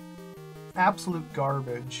me. Absolute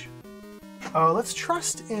garbage. Let's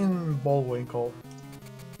trust in Bullwinkle.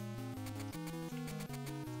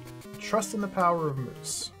 Trust in the power of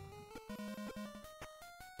Moose.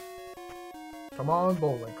 Come on,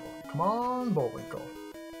 Bullwinkle. Come on, Bullwinkle.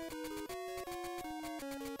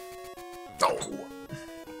 Oh!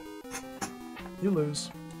 You lose.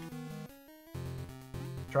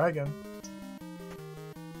 Try again.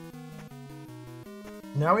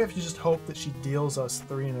 Now we have to just hope that she deals us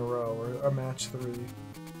 3 in a row, or a match 3.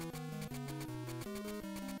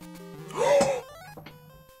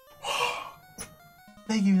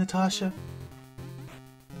 Thank you, Natasha.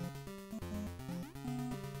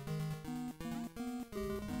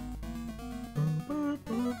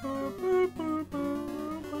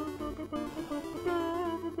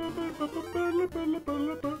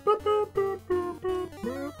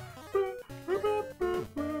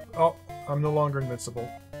 Oh, I'm no longer invincible.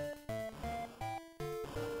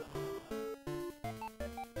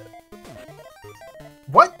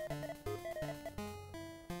 What?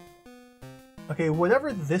 Okay,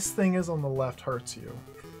 whatever this thing is on the left hurts you.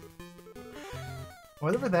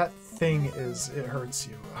 Whatever that thing is, it hurts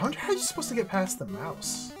you. I wonder how you're supposed to get past the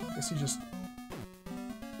mouse. I guess you just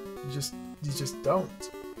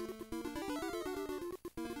don't.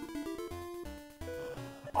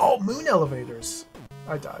 Oh, moon elevators!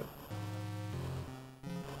 I died.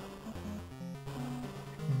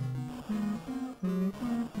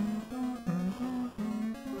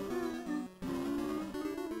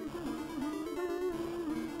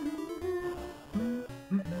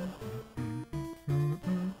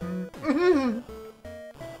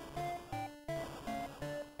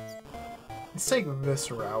 Let's take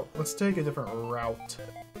this route. Let's take a different route.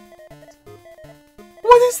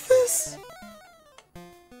 What is this?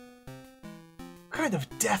 What kind of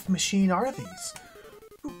death machine are these?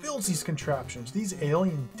 Who builds these contraptions? These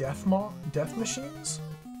alien death machines?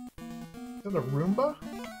 Is that a Roomba?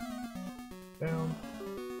 Down.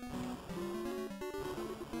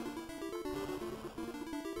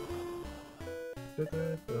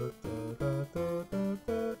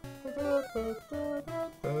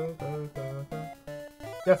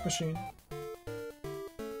 Death machine.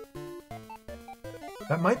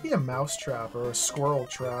 That might be a mouse trap or a squirrel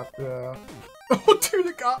trap, yeah. Oh dude,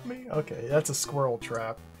 it got me! Okay, that's a squirrel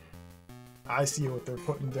trap. I see what they're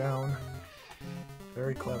putting down.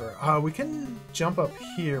 Very clever. We can jump up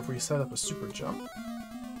here if we set up a super jump.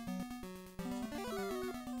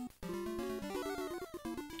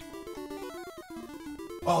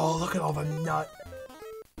 Oh, look at all the nut.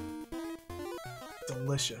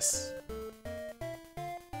 Delicious.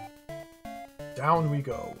 Down we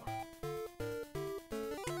go.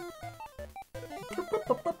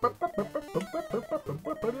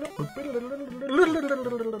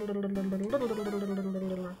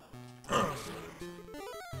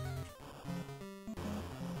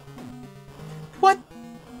 What?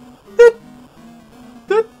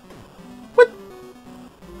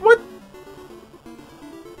 What?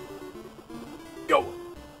 Go.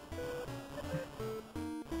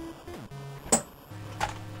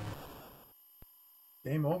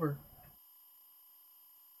 Game over.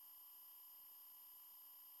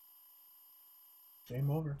 Game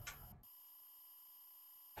over.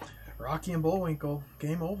 Rocky and Bullwinkle,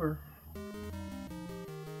 game over.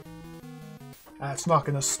 That's not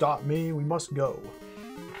gonna stop me. We must go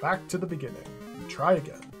back to the beginning and try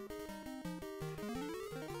again.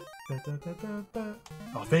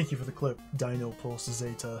 Oh, thank you for the clip, Dino Pulse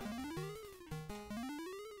Zeta.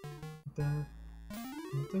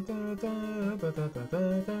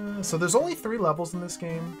 So there's only 3 levels in this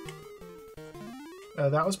game.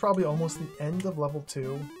 That was probably almost the end of level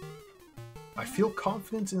 2. I feel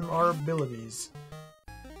confident in our abilities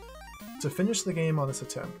to finish the game on this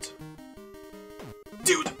attempt.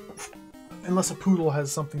 Dude! Unless a poodle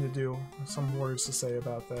has something to do, some words to say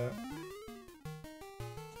about that.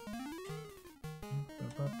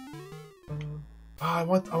 Ah, I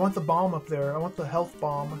want the bomb up there. I want the health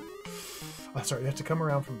bomb. Oh, sorry, you have to come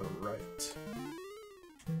around from the right.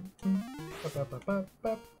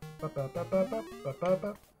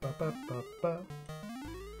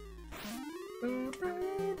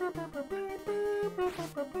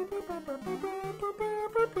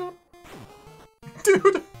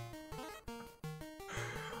 Dude!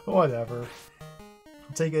 Whatever.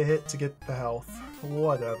 Take a hit to get the health.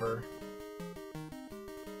 Whatever.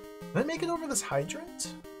 Did I make it over this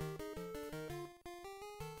hydrant?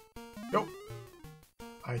 Nope.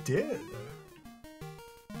 I did.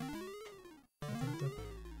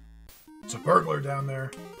 There's a burglar down there.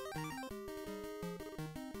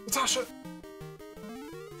 Natasha!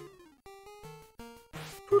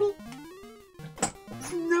 Poodle!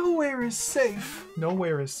 Nowhere is safe.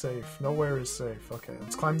 Nowhere is safe. Nowhere is safe. Okay,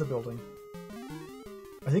 let's climb the building.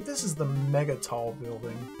 I think this is the mega tall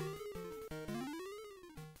building.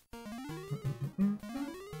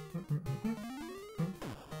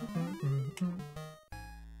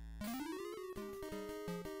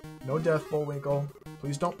 No death, Bullwinkle.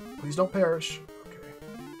 Please don't perish.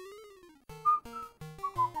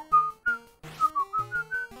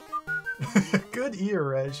 Okay. Good ear,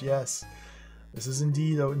 Reg, yes. This is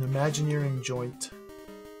indeed an Imagineering joint.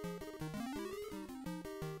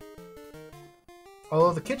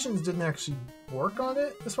 Although the kitchens didn't actually work on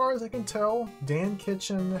it, as far as I can tell. Dan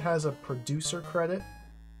Kitchen has a producer credit.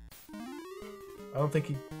 I don't think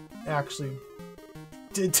he actually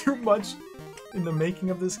did too much in the making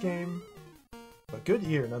of this game, but good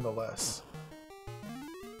ear nonetheless.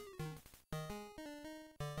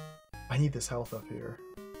 I need this health up here.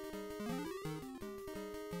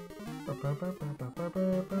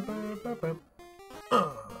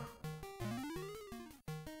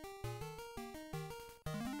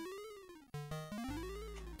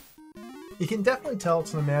 You can definitely tell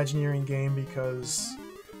it's an Imagineering game because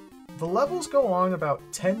the levels go on about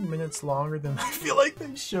 10 minutes longer than I feel like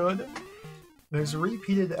they should. There's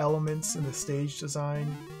repeated elements in the stage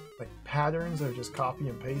design, like patterns that are just copy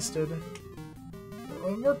and pasted.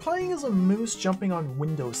 We're playing as a moose jumping on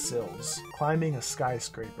windowsills, climbing a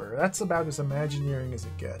skyscraper. That's about as Imagineering as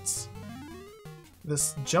it gets.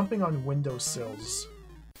 This jumping on windowsills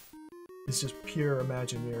is just pure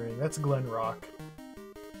Imagineering. That's Glen Rock.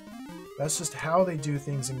 That's just how they do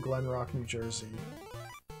things in Glen Rock, New Jersey.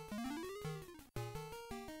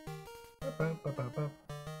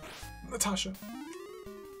 Natasha!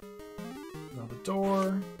 Another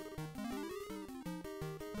door.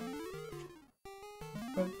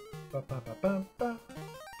 Okay,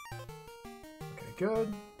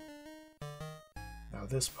 good. Now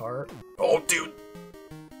this part. Oh, dude!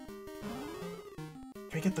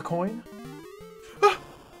 Can I get the coin? Ah!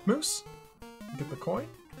 Moose? Get the coin?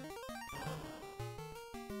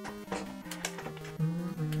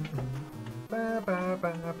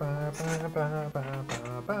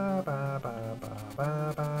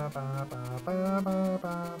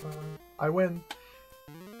 I win.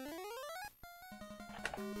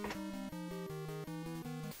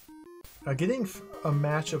 Getting a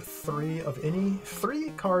match of three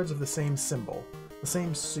cards of the same symbol, the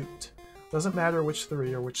same suit. Doesn't matter which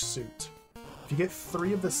three or which suit. If you get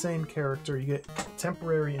 3 of the same character, you get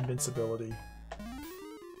temporary invincibility.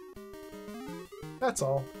 That's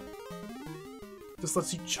all. Just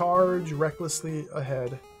lets you charge recklessly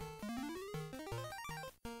ahead.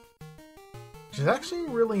 Which is actually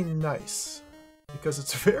really nice, because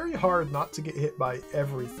it's very hard not to get hit by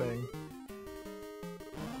everything.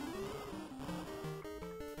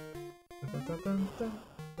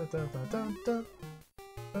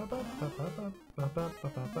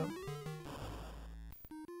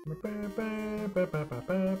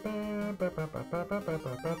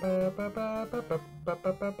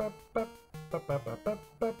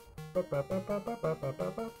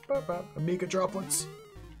 Amiga droplets.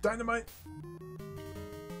 Dynamite.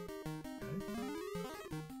 Okay.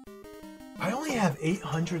 I only have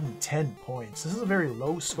 810 points. This is a very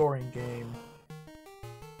low scoring game.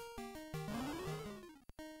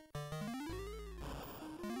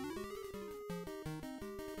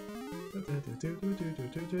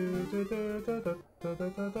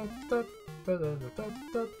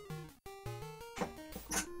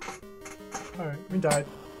 Alright, we died.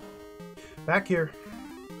 Back here.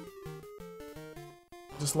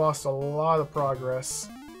 Just lost a lot of progress.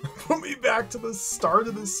 Put me back to the start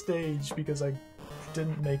of the stage because I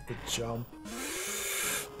didn't make the jump.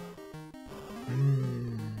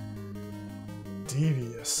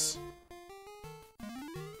 Devious.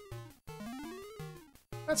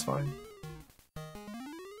 That's fine.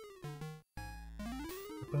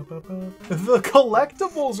 The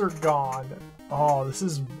collectibles are gone. Oh, this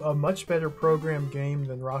is a much better programmed game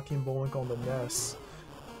than Rocky and Bullwinkle on the NES.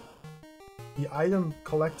 The item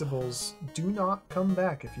collectibles do not come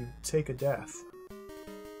back if you take a death.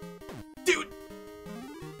 Dude!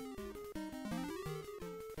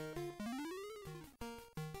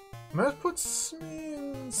 That puts me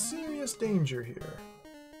in serious danger here.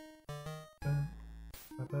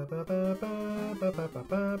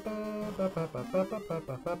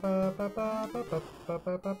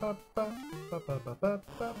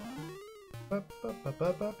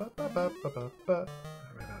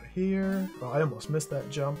 Right out of here. Oh, I almost missed that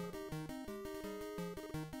jump.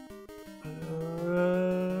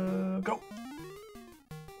 Go!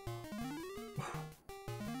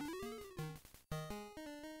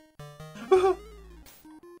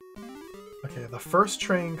 Okay, the first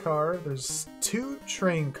train car. There's 2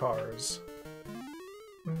 train cars.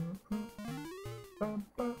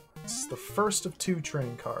 It's the first of 2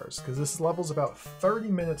 train cars, because this level's about 30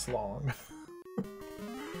 minutes long. Okay,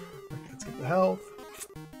 let's get the health.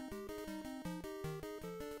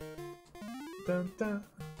 Dun, dun,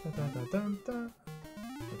 dun, dun, dun, dun, dun.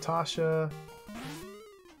 Natasha.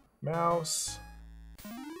 Mouse.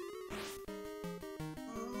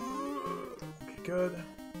 Okay, good.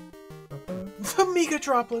 The Mega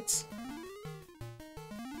Droplets!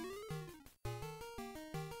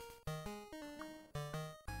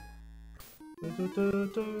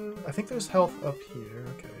 I think there's health up here.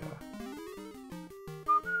 Okay, yeah.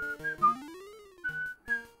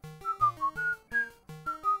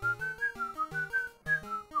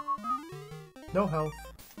 No health.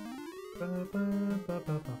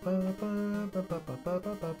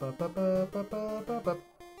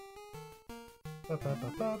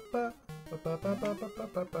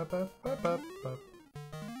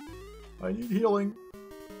 I need healing.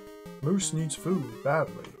 Moose needs food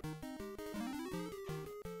badly.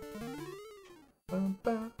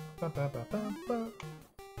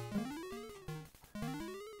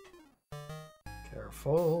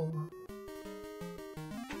 Careful.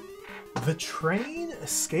 The train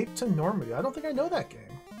escaped to Normandy. I don't think I know that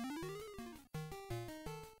game.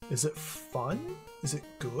 Is it fun? Is it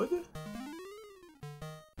good?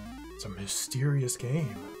 It's a mysterious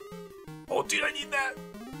game. Oh, dude, I need that!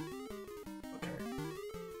 Okay.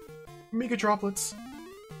 Mega Droplets.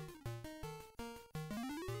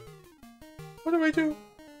 What do I do?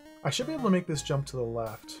 I should be able to make this jump to the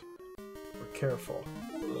left. We're careful.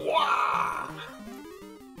 Wow!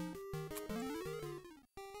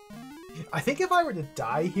 I think if I were to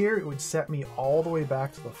die here, it would set me all the way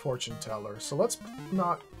back to the fortune teller. So let's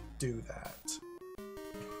not do that.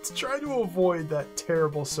 Let's try to avoid that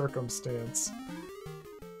terrible circumstance.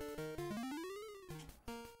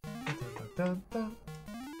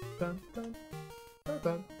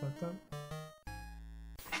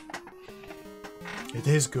 It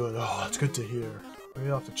is good. Oh, it's good to hear. Maybe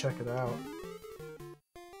I'll have to check it out.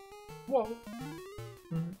 Whoa.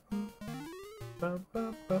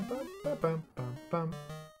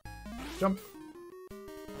 Jump.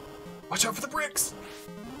 Watch out for the bricks!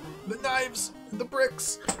 The knives and the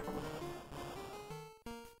bricks!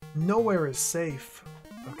 Nowhere is safe.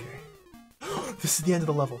 Okay. This is the end of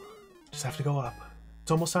the level. Just have to go up.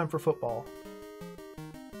 It's almost time for football.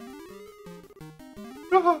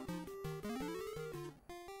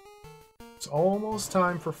 It's almost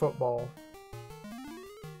time for football.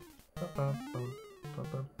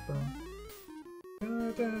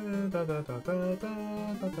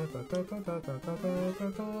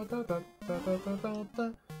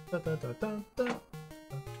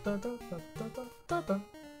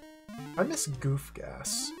 I miss Goof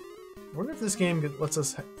Gas. I wonder if this game lets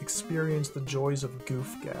us experience the joys of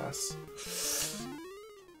Goof Gas.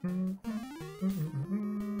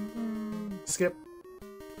 Skip.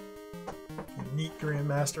 Neat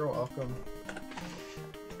Grandmaster, welcome.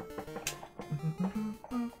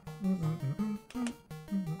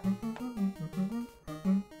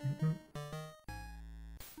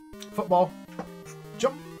 Football.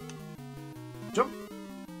 Jump. Jump.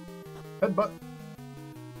 Headbutt.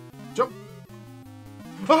 Jump.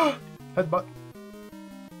 Ah! Headbutt.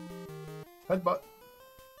 Headbutt.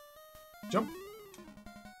 Jump.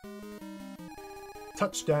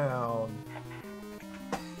 Touchdown.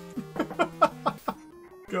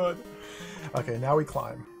 Good. Okay, now we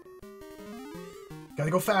climb. Gotta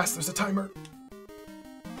go fast, there's a timer.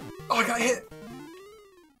 Oh, I got hit!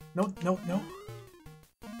 No, no, no.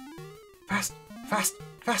 Fast, fast,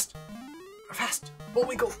 fast, fast.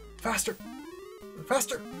 Bullwinkle, faster,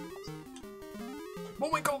 faster.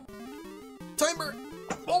 Bullwinkle, timer.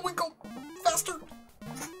 Bullwinkle, faster,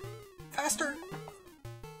 faster.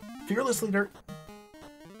 Fearless leader.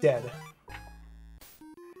 Dead.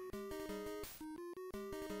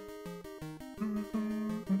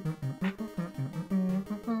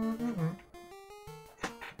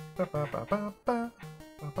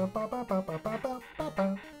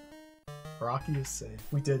 Rocky is safe.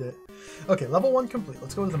 We did it. Okay, level 1 complete.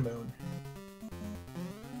 Let's go to the moon.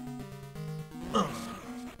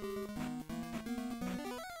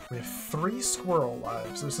 We have 3 squirrel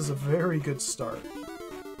lives. This is a very good start.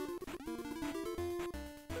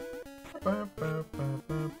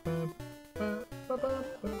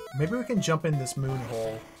 Maybe we can jump in this moon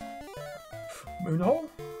hole. Moon hole?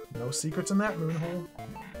 No secrets in that moon hole.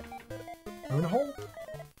 Moon hole?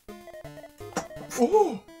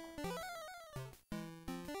 Ooh!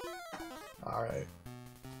 Alright.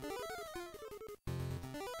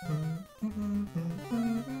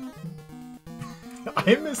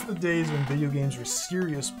 I miss the days when video games were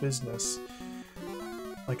serious business.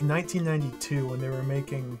 Like 1992 when they were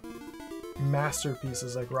making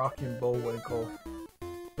masterpieces like Rocky and Bullwinkle.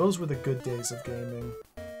 Those were the good days of gaming.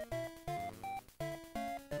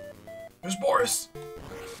 There's Boris!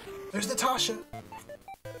 There's Natasha!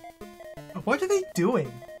 What are they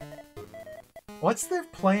doing? What's their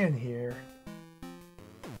plan here?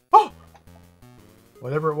 Oh!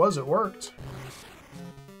 Whatever it was, it worked.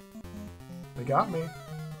 They got me.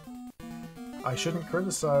 I shouldn't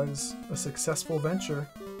criticize a successful venture.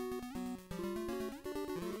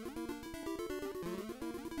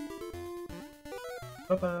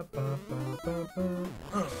 I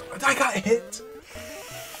got hit!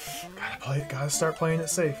 Gotta start playing it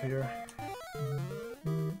safe here.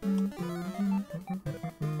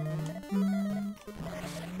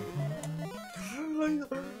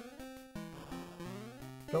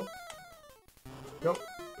 Go. Go.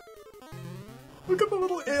 Look at the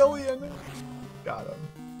little alien! Got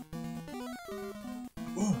him.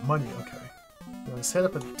 Ooh, money, okay. You want to set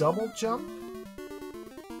up a double jump?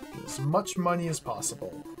 Get as much money as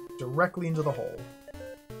possible. Directly into the hole.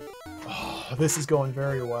 Oh, this is going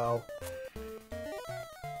very well.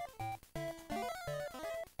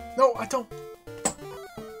 No, I don't...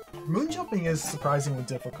 Moon jumping is surprisingly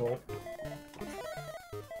difficult.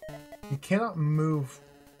 You cannot move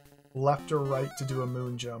left or right to do a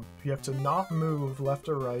moon jump. You have to not move left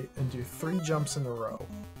or right and do 3 jumps in a row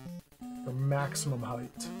for maximum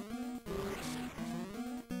height.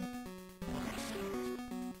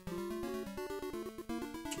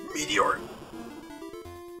 Meteor!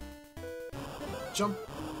 Jump.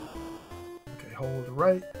 Okay, hold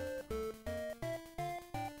right.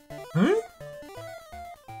 Huh?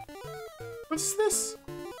 What's this?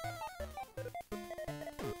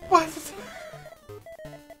 What?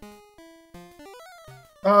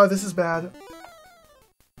 This is bad.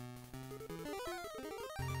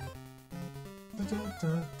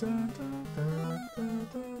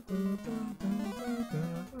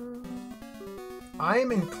 I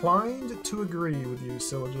am inclined to agree with you,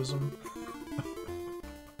 Syllogism.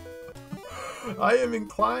 I am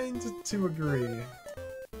inclined to agree.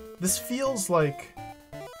 This feels like...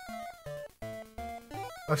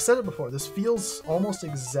 I've said it before, this feels almost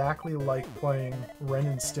exactly like playing Ren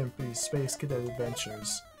and Stimpy's Space Cadet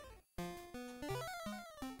Adventures.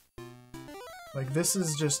 Like, this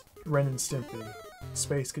is just Ren and Stimpy,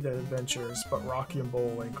 Space Cadet Adventures, but Rocky and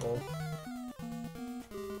Bullwinkle.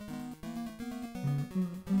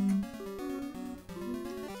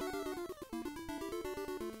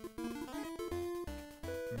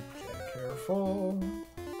 Okay, careful.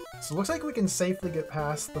 So it looks like we can safely get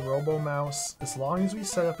past the Robo-Mouse as long as we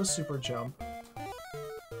set up a super jump.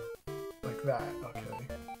 Like that, okay.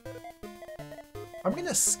 I'm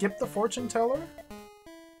gonna skip the fortune teller,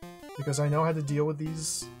 because I know how to deal with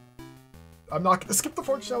these. I'm not gonna skip the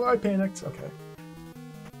fortune teller, I panicked. Okay.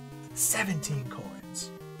 17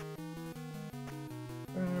 coins.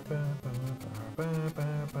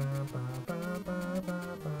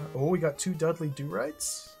 Oh, we got 2 Dudley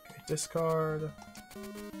Do-Rights. Okay, discard.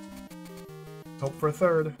 Hope for a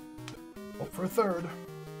third. Hope for a third.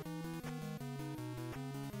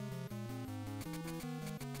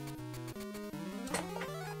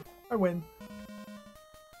 I win.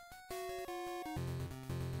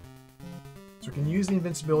 So we can use the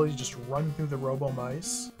invincibility to just run through the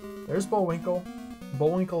Robo-Mice. There's Bullwinkle.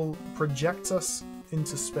 Bullwinkle projects us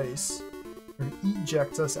into space. Or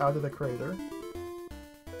ejects us out of the crater.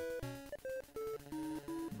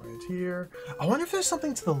 Right here. I wonder if there's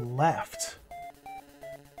something to the left.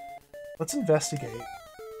 Let's investigate.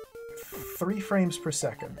 3 frames per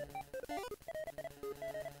second.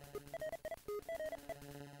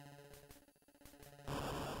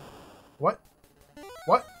 What?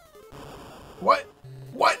 What? What?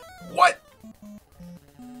 What?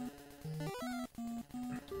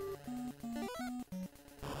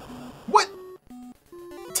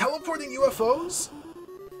 recording UFOs?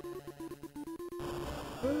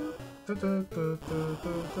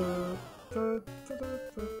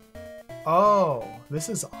 Oh, this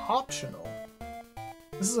is optional.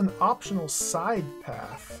 This is an optional side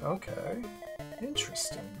path. Okay.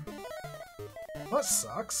 Interesting. That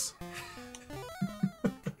sucks.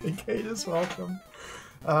 Hey, Cadus, welcome.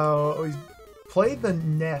 We played the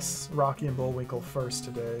NES Rocky and Bullwinkle first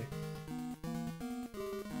today.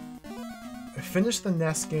 I finished the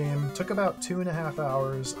NES game, took about 2.5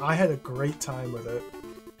 hours. I had a great time with it.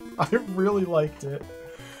 I really liked it.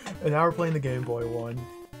 And now we're playing the Game Boy one.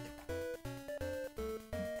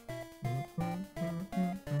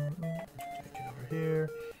 Get over here.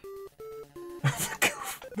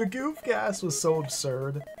 The goof gas was so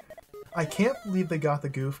absurd. I can't believe they got the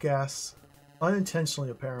goof gas, unintentionally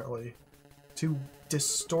apparently, to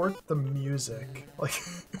distort the music. Like,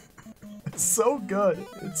 it's so good.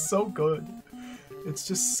 It's so good. It's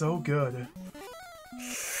just so good.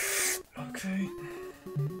 Okay.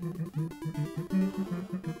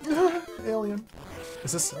 Alien.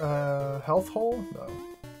 Is this a health hole? No.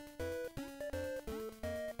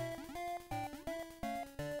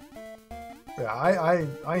 Yeah,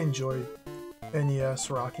 I enjoyed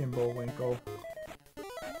NES Rocky and Bullwinkle.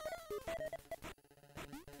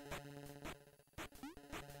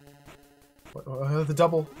 The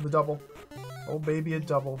double. Oh baby, a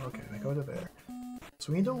double. Okay, they go to there.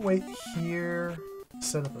 So we need to wait here,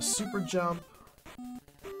 set up a super jump.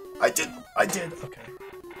 I did! Okay.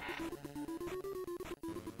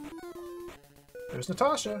 There's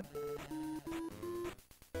Natasha.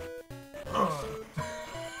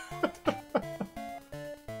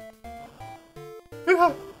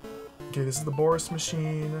 Okay, this is the Boris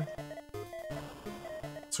machine.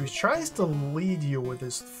 So he tries to lead you with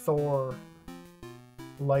his Thor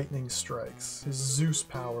lightning strikes, his Zeus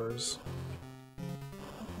powers.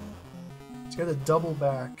 He's got to double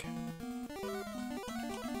back. You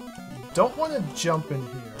don't want to jump in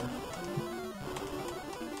here.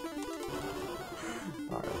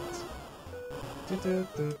 Alright.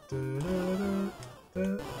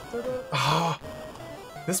 Ah!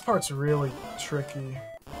 This part's really tricky.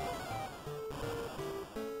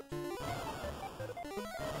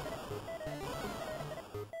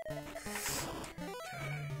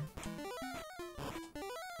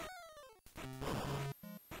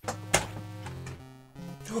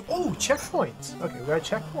 Oh, checkpoint! Okay, we got a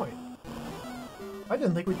checkpoint. I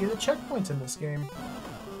didn't think we'd get a checkpoint in this game.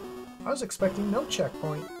 I was expecting no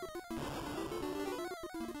checkpoint.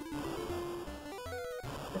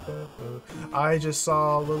 I just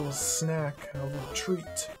saw a little snack, a little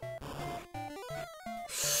treat.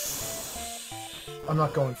 I'm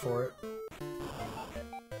not going for it.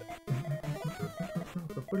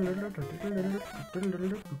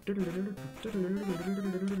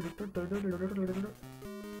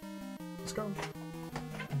 Let's go.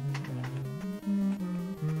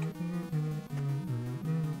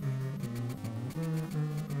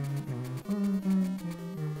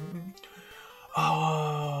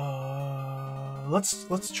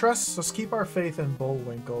 Let's keep our faith in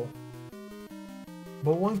Bullwinkle.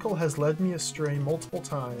 Bullwinkle has led me astray multiple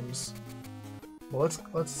times. Well,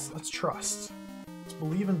 let's trust. Let's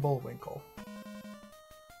believe in Bullwinkle.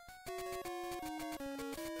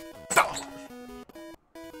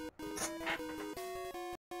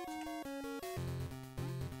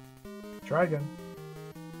 Try again.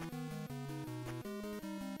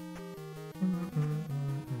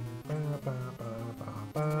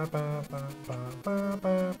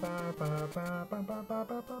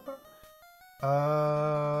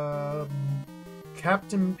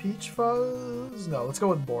 Captain Peach Fuzz? No, let's go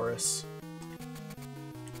with Boris.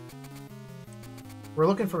 We're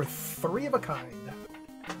looking for 3 of a kind.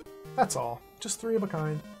 That's all. Just 3 of a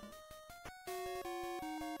kind.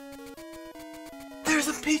 There's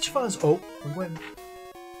a Peach Fuzz! Oh, we win.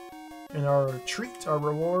 And our treat, our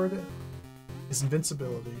reward, is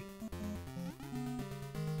invincibility.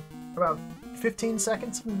 About 15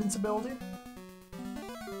 seconds of invincibility.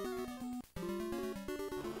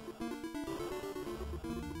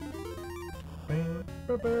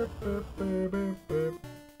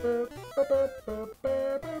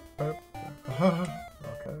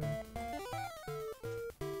 Okay.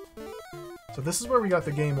 So this is where we got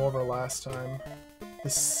the game over last time.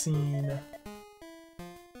 This scene.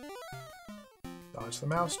 Dodge the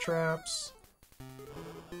mouse traps.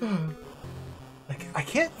 Like, I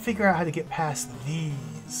can't figure out how to get past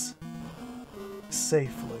these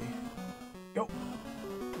safely. Go.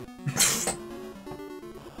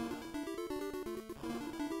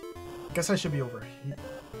 Guess I should be over here.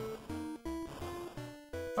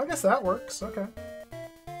 I guess that works. Okay.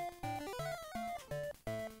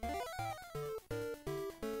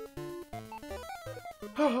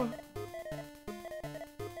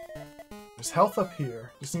 There's health up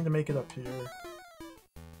here. Just need to make it up here.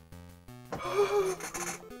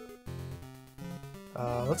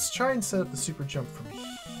 Let's try and set up the super jump from here.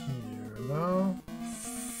 No.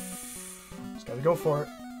 Just gotta go for it.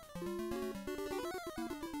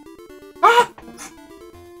 Ah!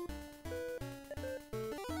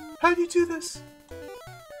 How do you do this?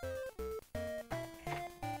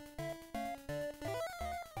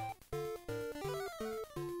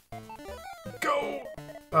 Go!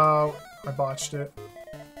 Oh, I botched it.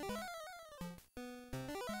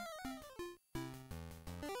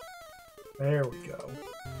 There we go.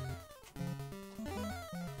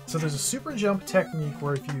 So there's a super jump technique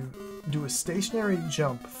where if you do a stationary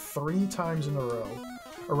jump 3 times in a row,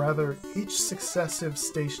 or rather each successive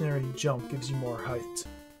stationary jump gives you more height,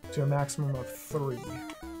 to a maximum of 3.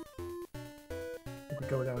 If we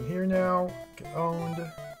go down here now, get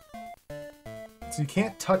owned. So you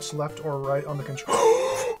can't touch left or right on the control.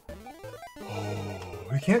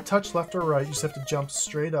 You can't touch left or right, you just have to jump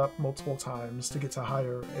straight up multiple times to get to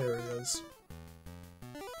higher areas.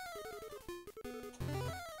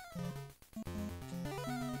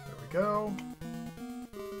 There we go.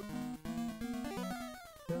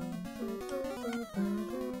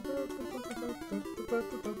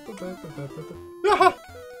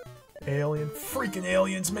 Alien. Freaking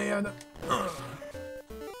aliens, man!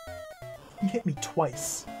 He hit me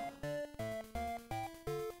twice.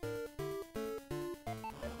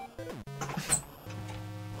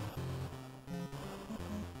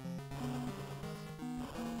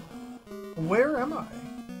 Where am I?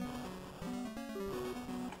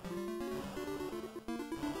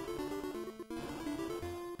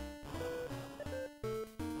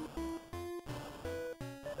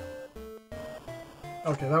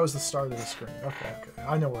 Okay, that was the start of the screen. Okay, okay.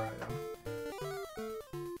 I know where I am.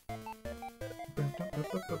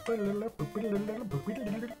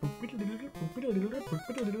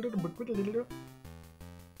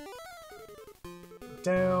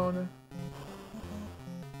 Down.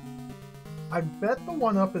 I bet the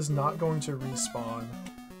 1-up is not going to respawn,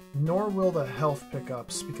 nor will the health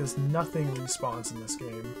pickups, because nothing respawns in this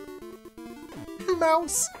game.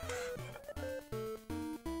 Mouse!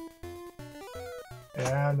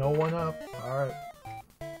 Yeah, no 1-up. Alright.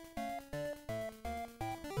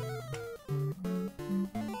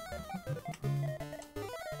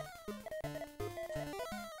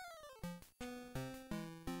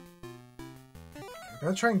 I'm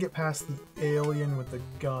gonna try and get past the alien with the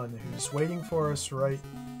gun who's waiting for us right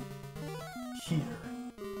here.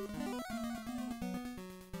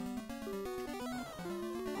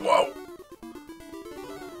 Whoa!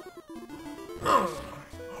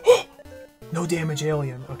 No damage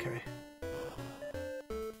alien, okay.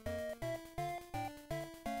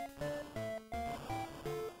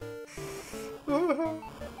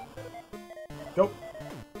 Go.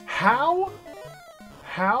 How?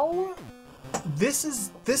 How? This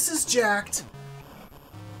is jacked.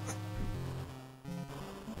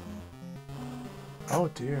 Oh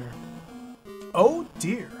dear. Oh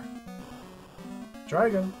dear.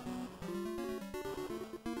 Dragon.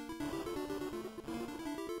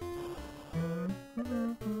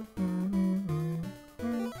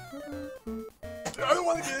 I don't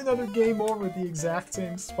want to get another game over at the exact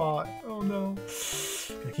same spot. Oh no.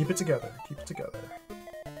 Okay, keep it together. Keep it together.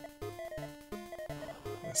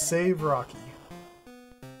 Save Rocky.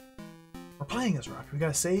 We're playing as Rocky. We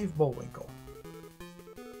gotta save Bullwinkle.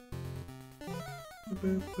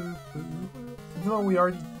 Even though we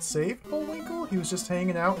already saved Bullwinkle, he was just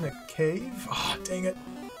hanging out in a cave. Ah, oh, dang it.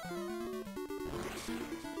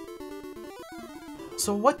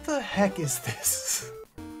 So what the heck is this?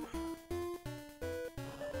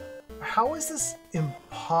 How is this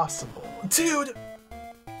impossible? Dude!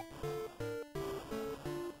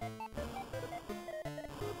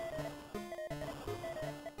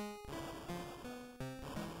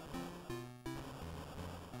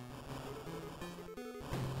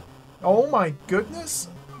 Oh my goodness!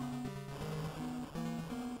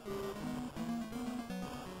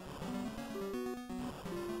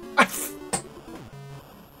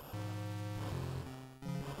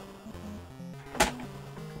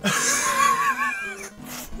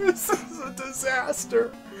 This is a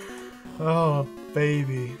disaster! Oh,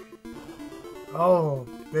 baby. Oh,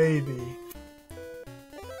 baby.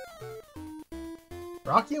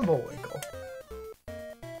 Rocky and Bullwinkle.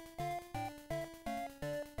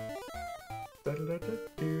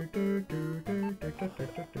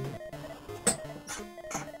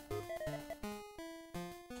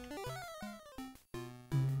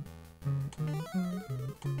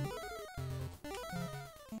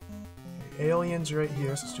 aliens right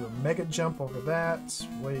here. So let's do a mega jump over that.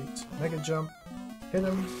 Wait, mega jump. Hit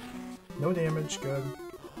him. No damage. Good.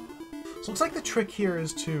 So looks like the trick here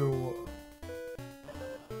is to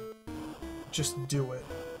just do it.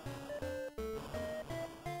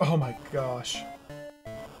 Oh my gosh.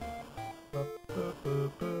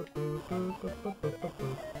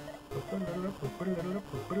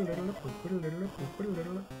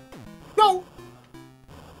 No!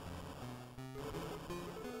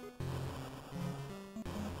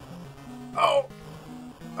 Oh!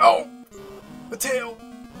 Oh! The tail!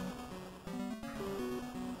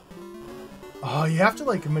 Oh, you have to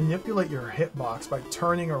like manipulate your hitbox by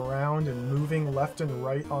turning around and moving left and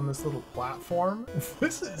right on this little platform.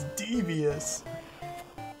 This is devious. There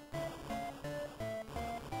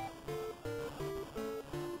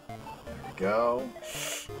we go.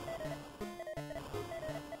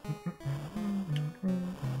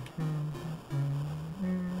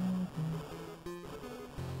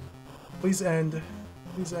 Please end.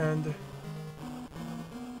 Please end.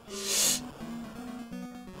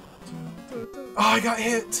 Oh, I got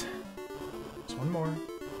hit! There's one more.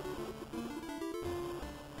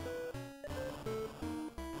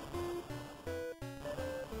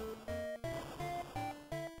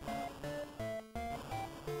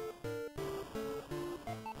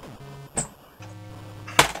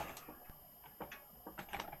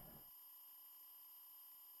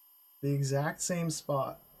 The exact same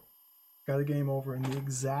spot. Got a game over in the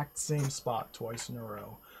exact same spot twice in a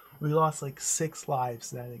row. We lost like 6 lives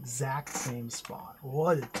to that exact same spot.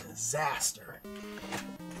 What a disaster.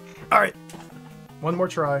 Alright. One more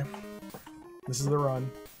try. This is the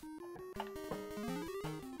run.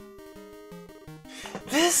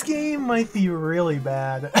 This game might be really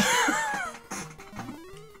bad.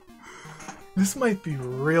 This might be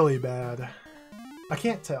really bad. I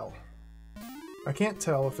can't tell. I can't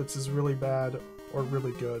tell if it's as really bad or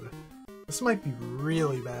really good. This might be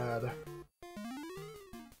really bad.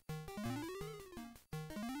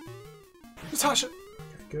 Natasha!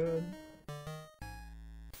 Okay, good.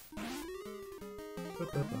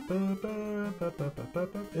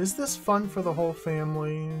 Is this fun for the whole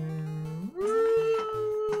family?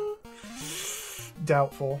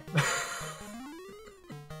 Doubtful.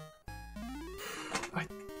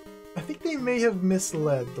 I think they may have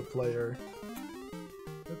misled the player.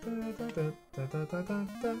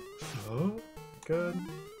 Oh, good.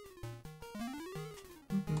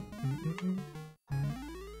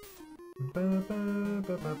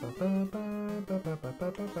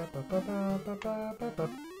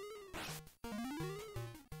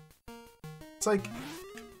 It's like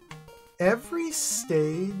every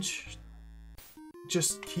stage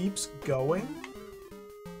just keeps going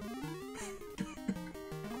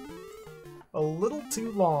a little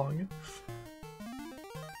too long.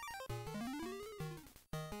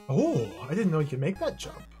 Oh, I didn't know you could make that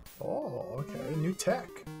jump. Oh, okay, new tech.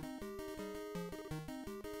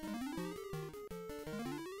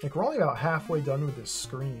 Like, we're only about halfway done with this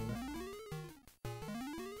screen.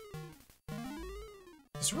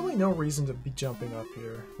 There's really no reason to be jumping up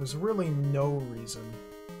here. There's really no reason.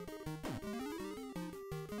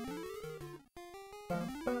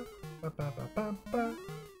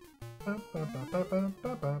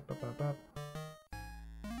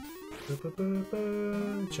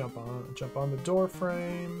 Jump on the door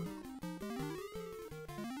frame.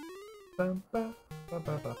 Okay.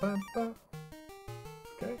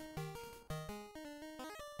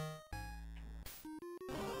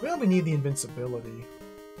 We don't need the invincibility.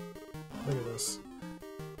 Look at this.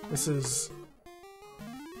 This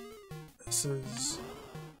is...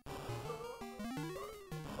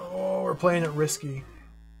 Oh, we're playing it risky.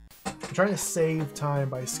 I'm trying to save time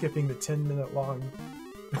by skipping the 10-minute long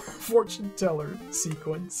fortune teller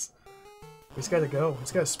sequence. We just gotta go. We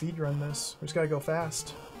just gotta speedrun this. We just gotta go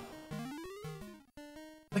fast.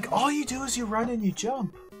 Like, all you do is you run and you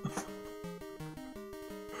jump.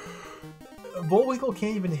 Bullwinkle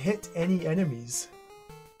can't even hit any enemies.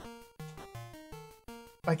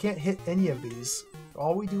 I can't hit any of these.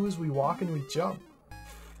 All we do is we walk and we jump.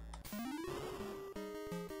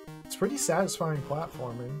 It's pretty satisfying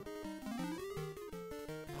platforming.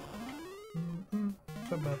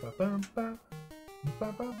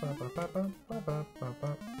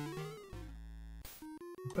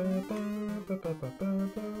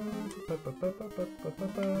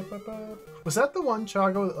 Was that the one,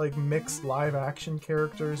 Chago, that like mixed live action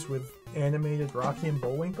characters with animated Rocky and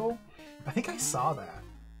Bullwinkle? I think I saw that.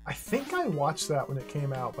 I think I watched that when it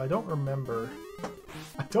came out, but I don't remember.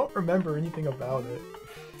 I don't remember anything about it.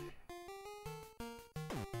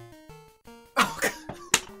 Oh,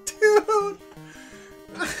 dude!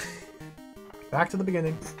 Back to the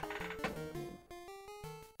beginning.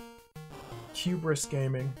 Hubris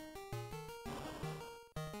Gaming.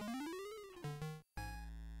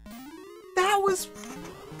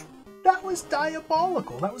 That was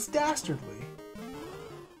diabolical. That was dastardly.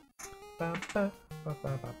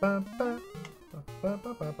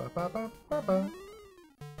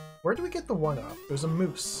 Where do we get the 1-up? There's a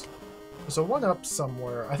moose. There's a 1-up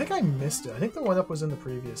somewhere. I think I missed it. I think the 1-up was in the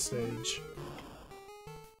previous stage.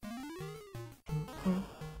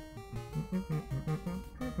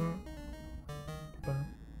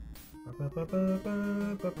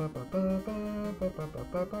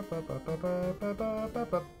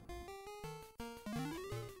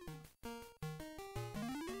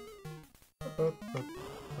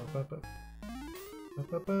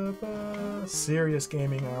 Serious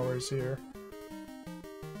gaming hours here.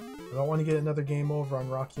 I don't want to get another game over on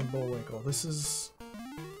Rocky and Bullwinkle. This is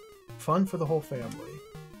fun for the whole family.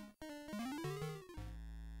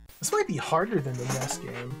 This might be harder than the NES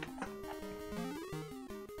game.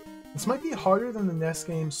 This might be harder than the NES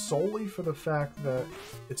game solely for the fact that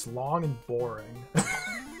it's long and boring.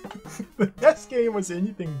 The NES game was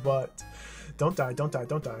anything but. Don't die, don't die,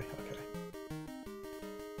 don't die. Okay.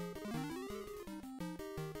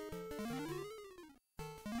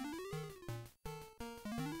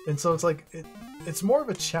 And so it's like, it's more of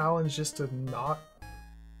a challenge just to not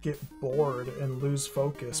get bored and lose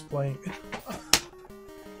focus playing.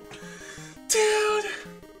 Dude!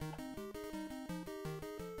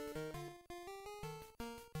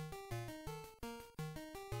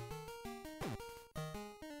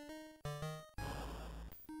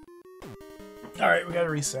 Alright, we gotta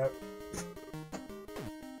reset.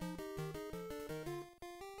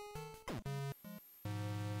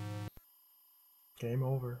 Game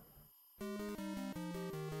over.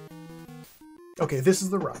 Okay, this is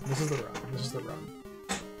the run. This is the run. This is the run.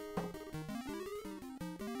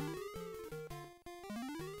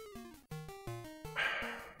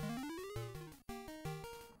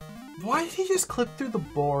 Why did he just clip through the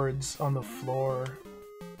boards on the floor?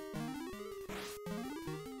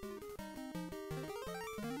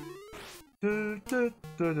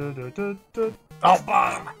 Oh,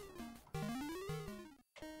 bomb!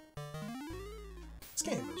 This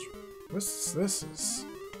game is... This is...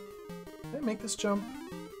 Did I make this jump?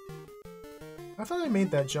 I thought I made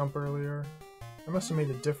that jump earlier. I must have made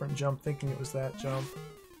a different jump thinking it was that jump.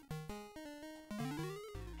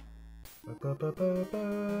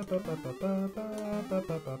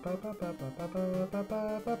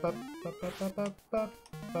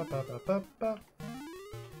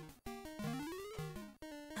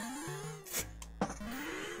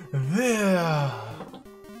 There.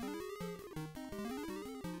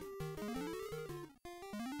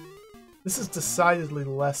 This is decidedly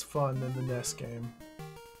less fun than the NES game.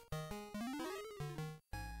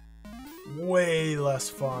 Way less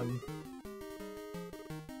fun.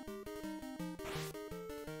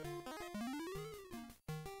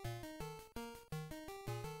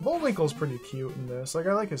 Bullwinkle's pretty cute in this. Like,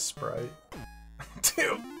 I like his sprite.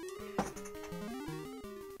 Dude!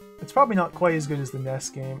 It's probably not quite as good as the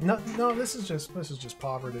NES game. No, this is just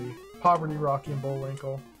poverty. Poverty Rocky and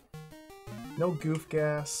Bullwinkle. No goof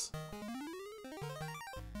gas.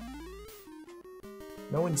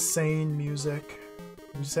 No insane music.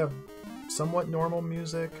 We just have somewhat normal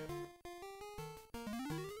music.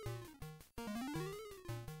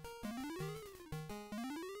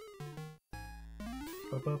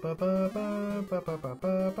 I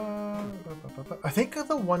think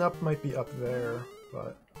the 1-up might be up there,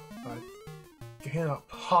 but I cannot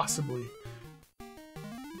possibly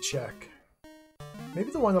check.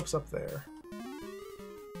 Maybe the 1-up's up there.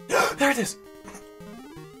 There it is!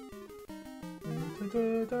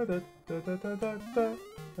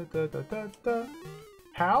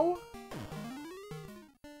 How?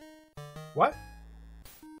 What?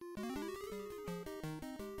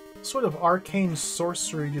 What sort of arcane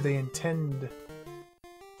sorcery do they intend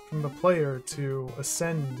from the player to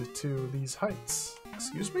ascend to these heights?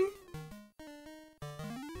 Excuse me?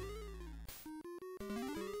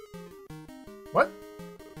 What?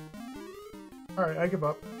 Alright, I give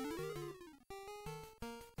up.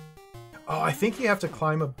 Oh, I think you have to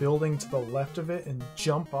climb a building to the left of it and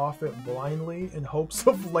jump off it blindly in hopes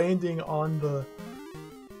of landing on the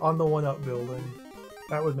 1-up building.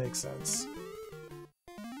 That would make sense.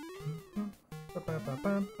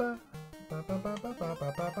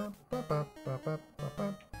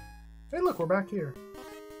 Hey, look, we're back here.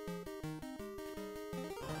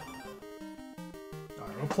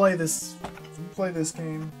 Alright, we'll play this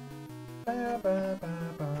game.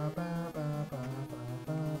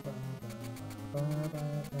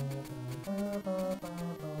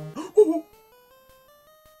 Ooh.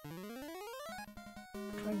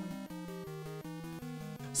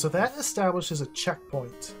 So that establishes a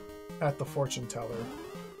checkpoint at the fortune teller.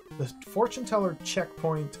 The fortune teller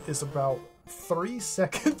checkpoint is about 3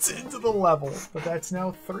 seconds into the level, but that's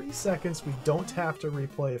now 3 seconds we don't have to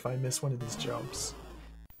replay if I miss one of these jumps.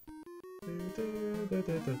 Yes.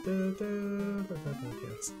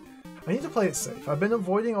 I need to play it safe. I've been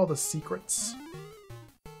avoiding all the secrets.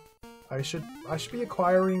 I should be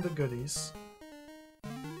acquiring the goodies.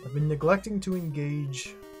 I've been neglecting to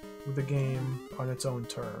engage with the game on its own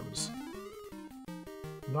terms.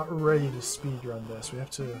 I'm not ready to speedrun this. We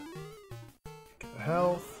have to get the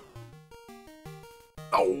health.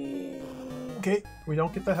 Oh! Okay, we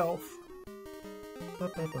don't get the health.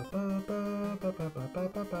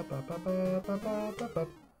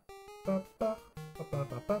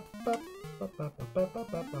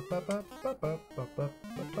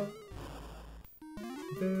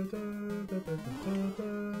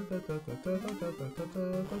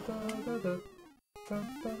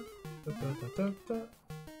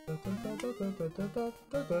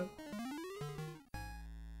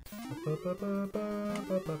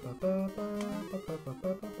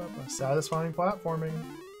 Satisfying platforming.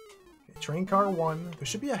 Okay, train car 1. There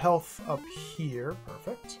should be a health up here.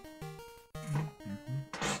 Perfect.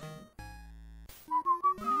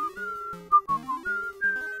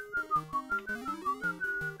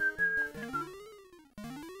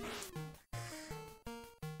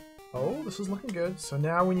 Oh, this is looking good. So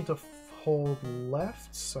now we need to hold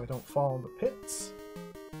left so I don't fall in the pits.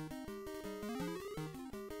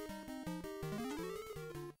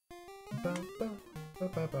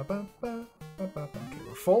 Okay,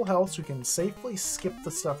 we're full health, so we can safely skip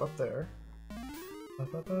the stuff up there.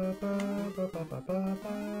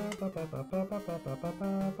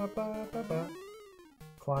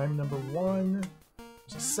 Climb number 1.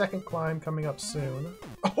 There's a second climb coming up soon.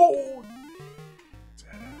 Oh!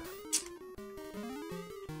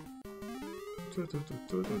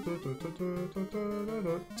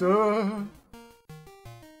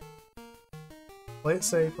 Play it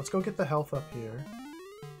safe. Let's go get the health up here.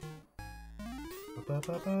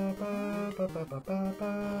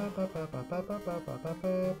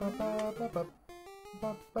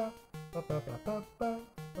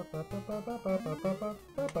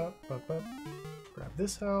 Grab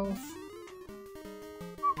this health.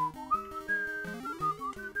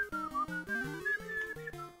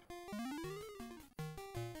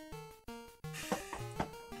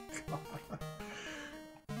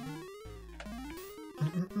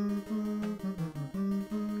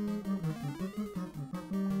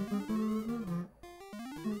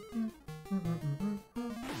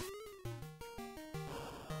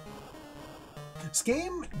 This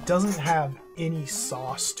game doesn't have any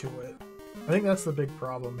sauce to it. I think that's the big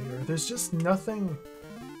problem here. There's just nothing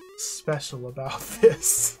special about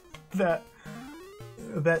this that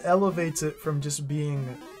elevates it from just being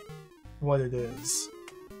what it is.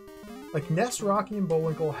 Like, Nest, Rocky, and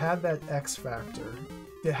Bullwinkle had that X factor.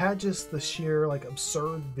 It had just the sheer, like,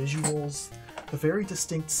 absurd visuals, the very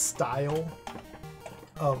distinct style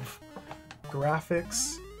of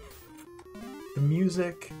graphics, the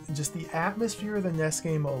music, just the atmosphere of the NES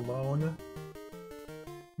game alone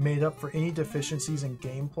made up for any deficiencies in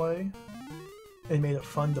gameplay and made it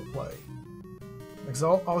fun to play. Like,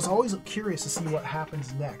 so I was always curious to see what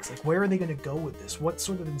happens next. Like, where are they going to go with this? What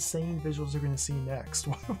sort of insane visuals are going to see next?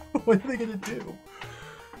 What are they going to do?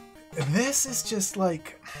 This is just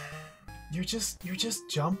like, you're just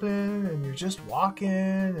jumping and you're just walking,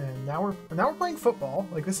 and now we're playing football.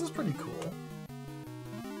 Like, this is pretty cool.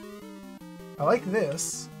 I like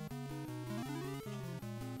this.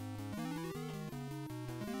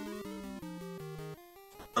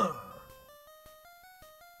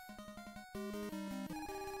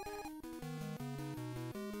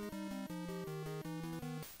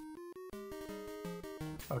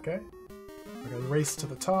 Okay, I gotta race to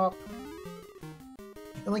the top.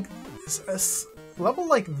 And like, a level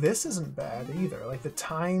like this isn't bad either. Like, the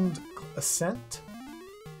timed ascent,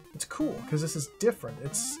 it's cool because this is different.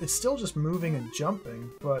 It's still just moving and jumping,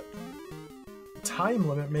 but the time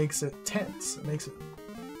limit makes it tense. It makes it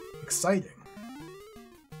exciting.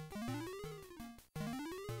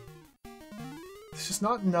 There's just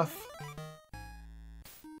not enough.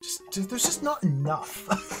 There's just not enough.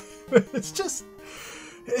 It's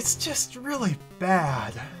just really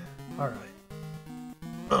bad. All right.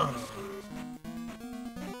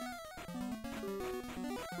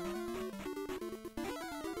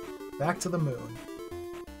 Back to the moon.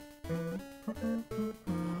 I'm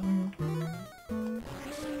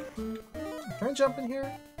trying to I jump in here?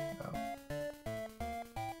 No.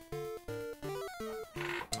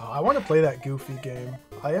 Oh, I want to play that Goofy game.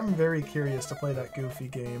 I am very curious to play that Goofy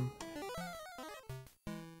game.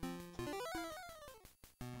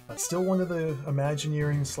 That's still one of the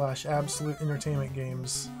Imagineering / Absolute Entertainment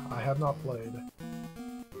games I have not played.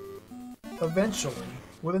 Eventually,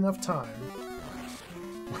 with enough time,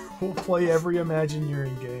 we'll play every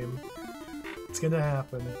Imagineering game. It's gonna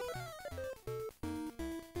happen.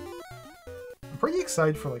 I'm pretty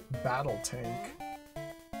excited for, like, Battle Tank.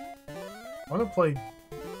 I want to play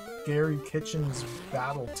Gary Kitchen's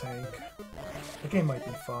Battle Tank. That game might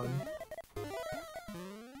be fun.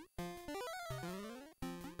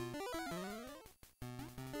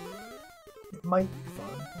 It might be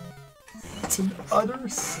fun. It's an utter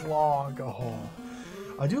slog. Oh,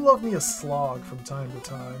 I do love me a slog from time to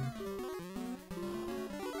time.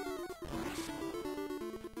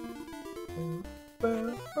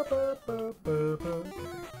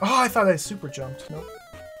 Oh, I thought I super jumped. Nope.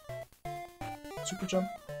 Super jump.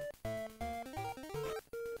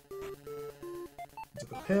 Into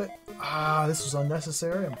the pit. Ah, this was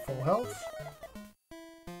unnecessary. I'm full health.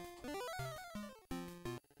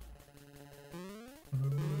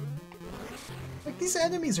 Like, these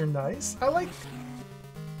enemies are nice. I like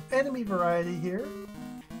enemy variety here.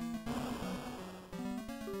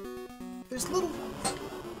 There's little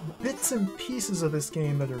bits and pieces of this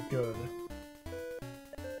game that are good.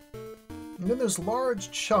 And then there's large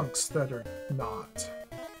chunks that are not.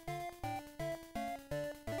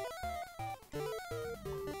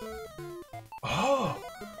 Oh!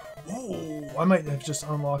 Ooh, I might have just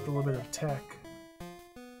unlocked a little bit of tech.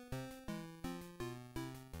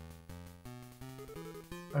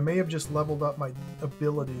 I may have just leveled up my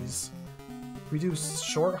abilities. We do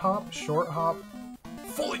short hop,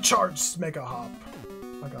 fully charged mega hop.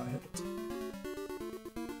 I got hit.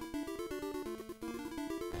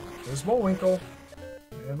 There's Bullwinkle.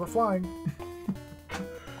 And we're flying.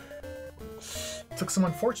 Took some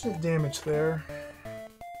unfortunate damage there.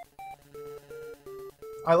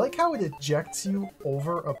 I like how it ejects you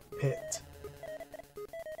over a pit.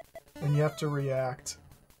 And you have to react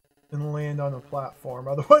and land on a platform,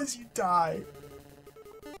 otherwise you die.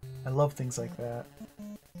 I love things like that.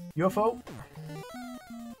 UFO?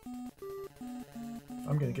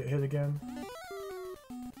 I'm gonna get hit again.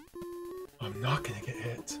 I'm not gonna get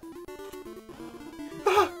hit.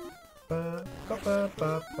 Oh!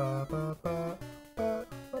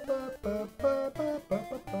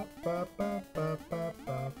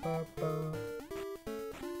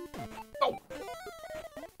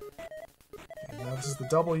 Okay, now this is the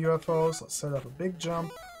double UFO, so let's set up a big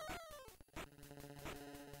jump.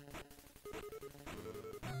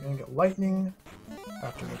 Gonna get lightning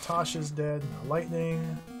after Natasha's dead. Now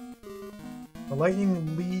lightning. The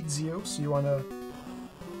lightning leads you, so you want to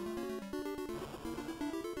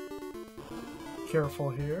be careful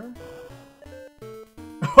here.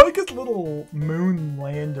 I like his little moon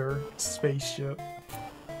lander spaceship.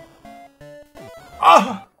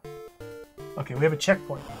 Ah! Okay, we have a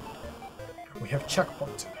checkpoint. We have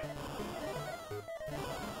checkpointed.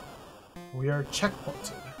 We are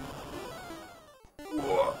checkpointed.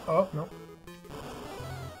 Oh, no.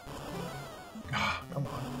 Ah, come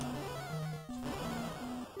on.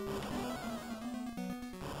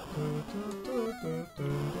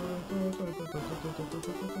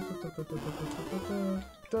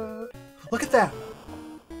 Look at that!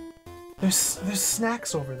 There's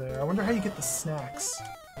snacks over there. I wonder how you get the snacks.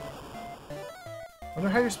 I wonder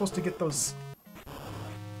how you're supposed to get those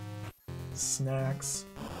snacks.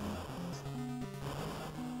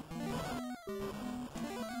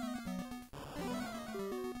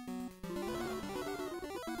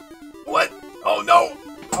 What? Oh no!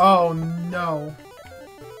 Oh no!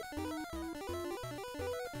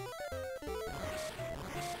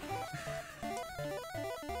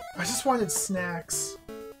 I just wanted snacks.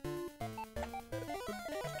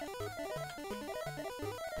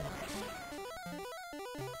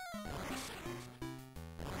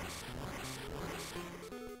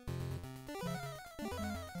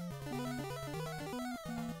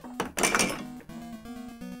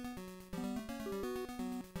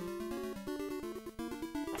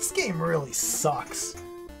 This game really sucks.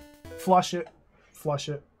 Flush it. Flush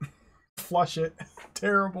it. Flush it.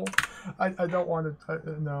 Terrible. I don't want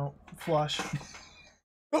to... no. Flush.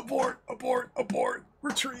 Abort! Abort! Abort!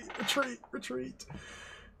 Retreat! Retreat! Retreat!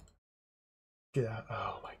 Get out.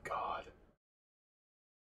 Oh my god.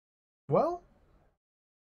 Well,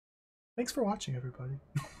 thanks for watching, everybody.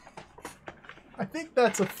 I think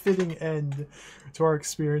that's a fitting end to our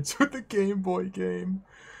experience with the Game Boy game.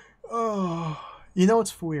 Oh, you know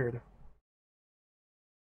what's weird?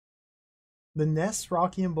 The NES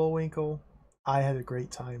Rocky and Bullwinkle, I had a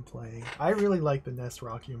great time playing. I really like the NES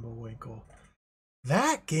Rocky and Bullwinkle.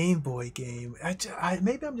 That Game Boy game,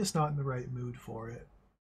 maybe I'm just not in the right mood for it.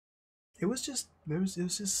 It was just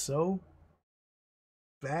so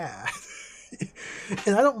bad.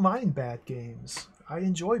 And I don't mind bad games. I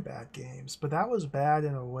enjoy bad games, but that was bad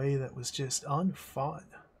in a way that was just unfun.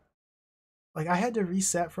 Like I had to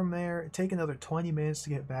reset from there, take another 20 minutes to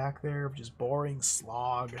get back there of just boring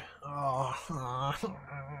slog. Oh,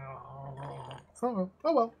 oh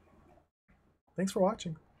well. Thanks for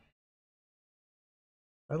watching.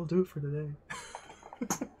 That'll do it for today.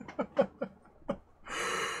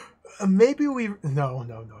 Maybe we no.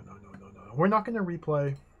 We're not gonna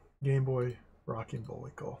replay Game Boy Rocky and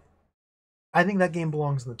Bullwinkle. I think that game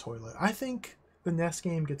belongs in the toilet. I think the NES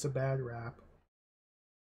game gets a bad rap.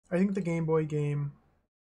 I think the Game Boy game,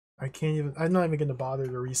 I'm not even gonna bother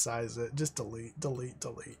to resize it. Just delete.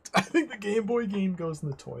 I think the Game Boy game goes in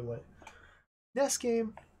the toilet. NES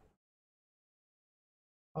game,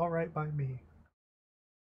 alright by me.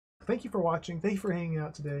 Thank you for watching. Thank you for hanging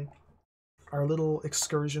out today. Our little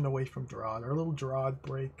excursion away from Drod, our little Drod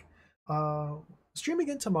break. Stream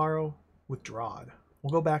again tomorrow with Drod.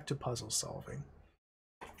 We'll go back to puzzle solving.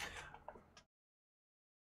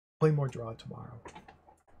 Play more Drod tomorrow.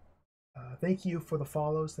 Thank you for the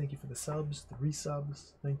follows. Thank you for the subs, the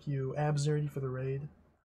resubs. Thank you, Abs Nerdy, for the raid.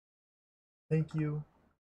 Thank you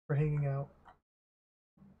for hanging out.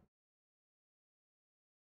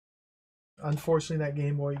 Unfortunately, that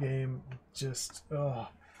Game Boy game just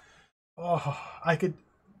I could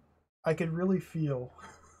really feel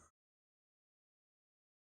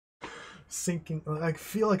sinking. I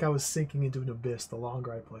feel like I was sinking into an abyss the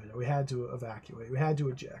longer I played it. We had to evacuate. We had to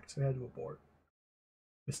eject. We had to abort.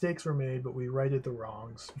 Mistakes were made, but we righted the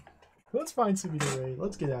wrongs. Let's find some raid.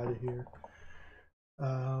 Let's get out of here.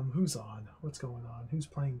 Who's on? What's going on? Who's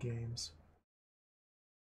playing games?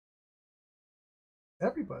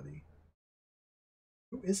 Everybody.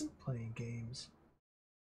 Who isn't playing games?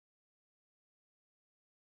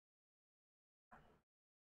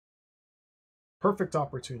 Perfect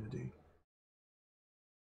opportunity.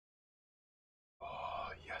 Oh,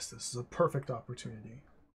 yes, this is a perfect opportunity.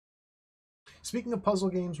 Speaking of puzzle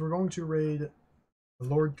games, we're going to raid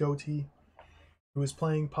Lord Goatee, who is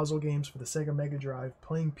playing puzzle games for the Sega Mega Drive,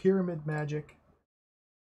 playing Pyramid Magic.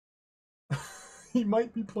 He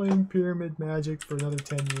might be playing Pyramid Magic for another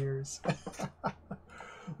 10 years.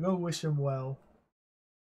 We'll wish him well.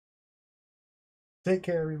 Take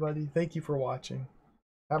care, everybody. Thank you for watching.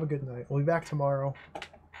 Have a good night. We'll be back tomorrow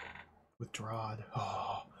with Drod.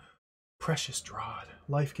 Oh, precious Drod.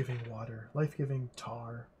 Life-giving water. Life-giving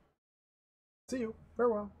tar. See you.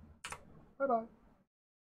 Farewell. Bye-bye.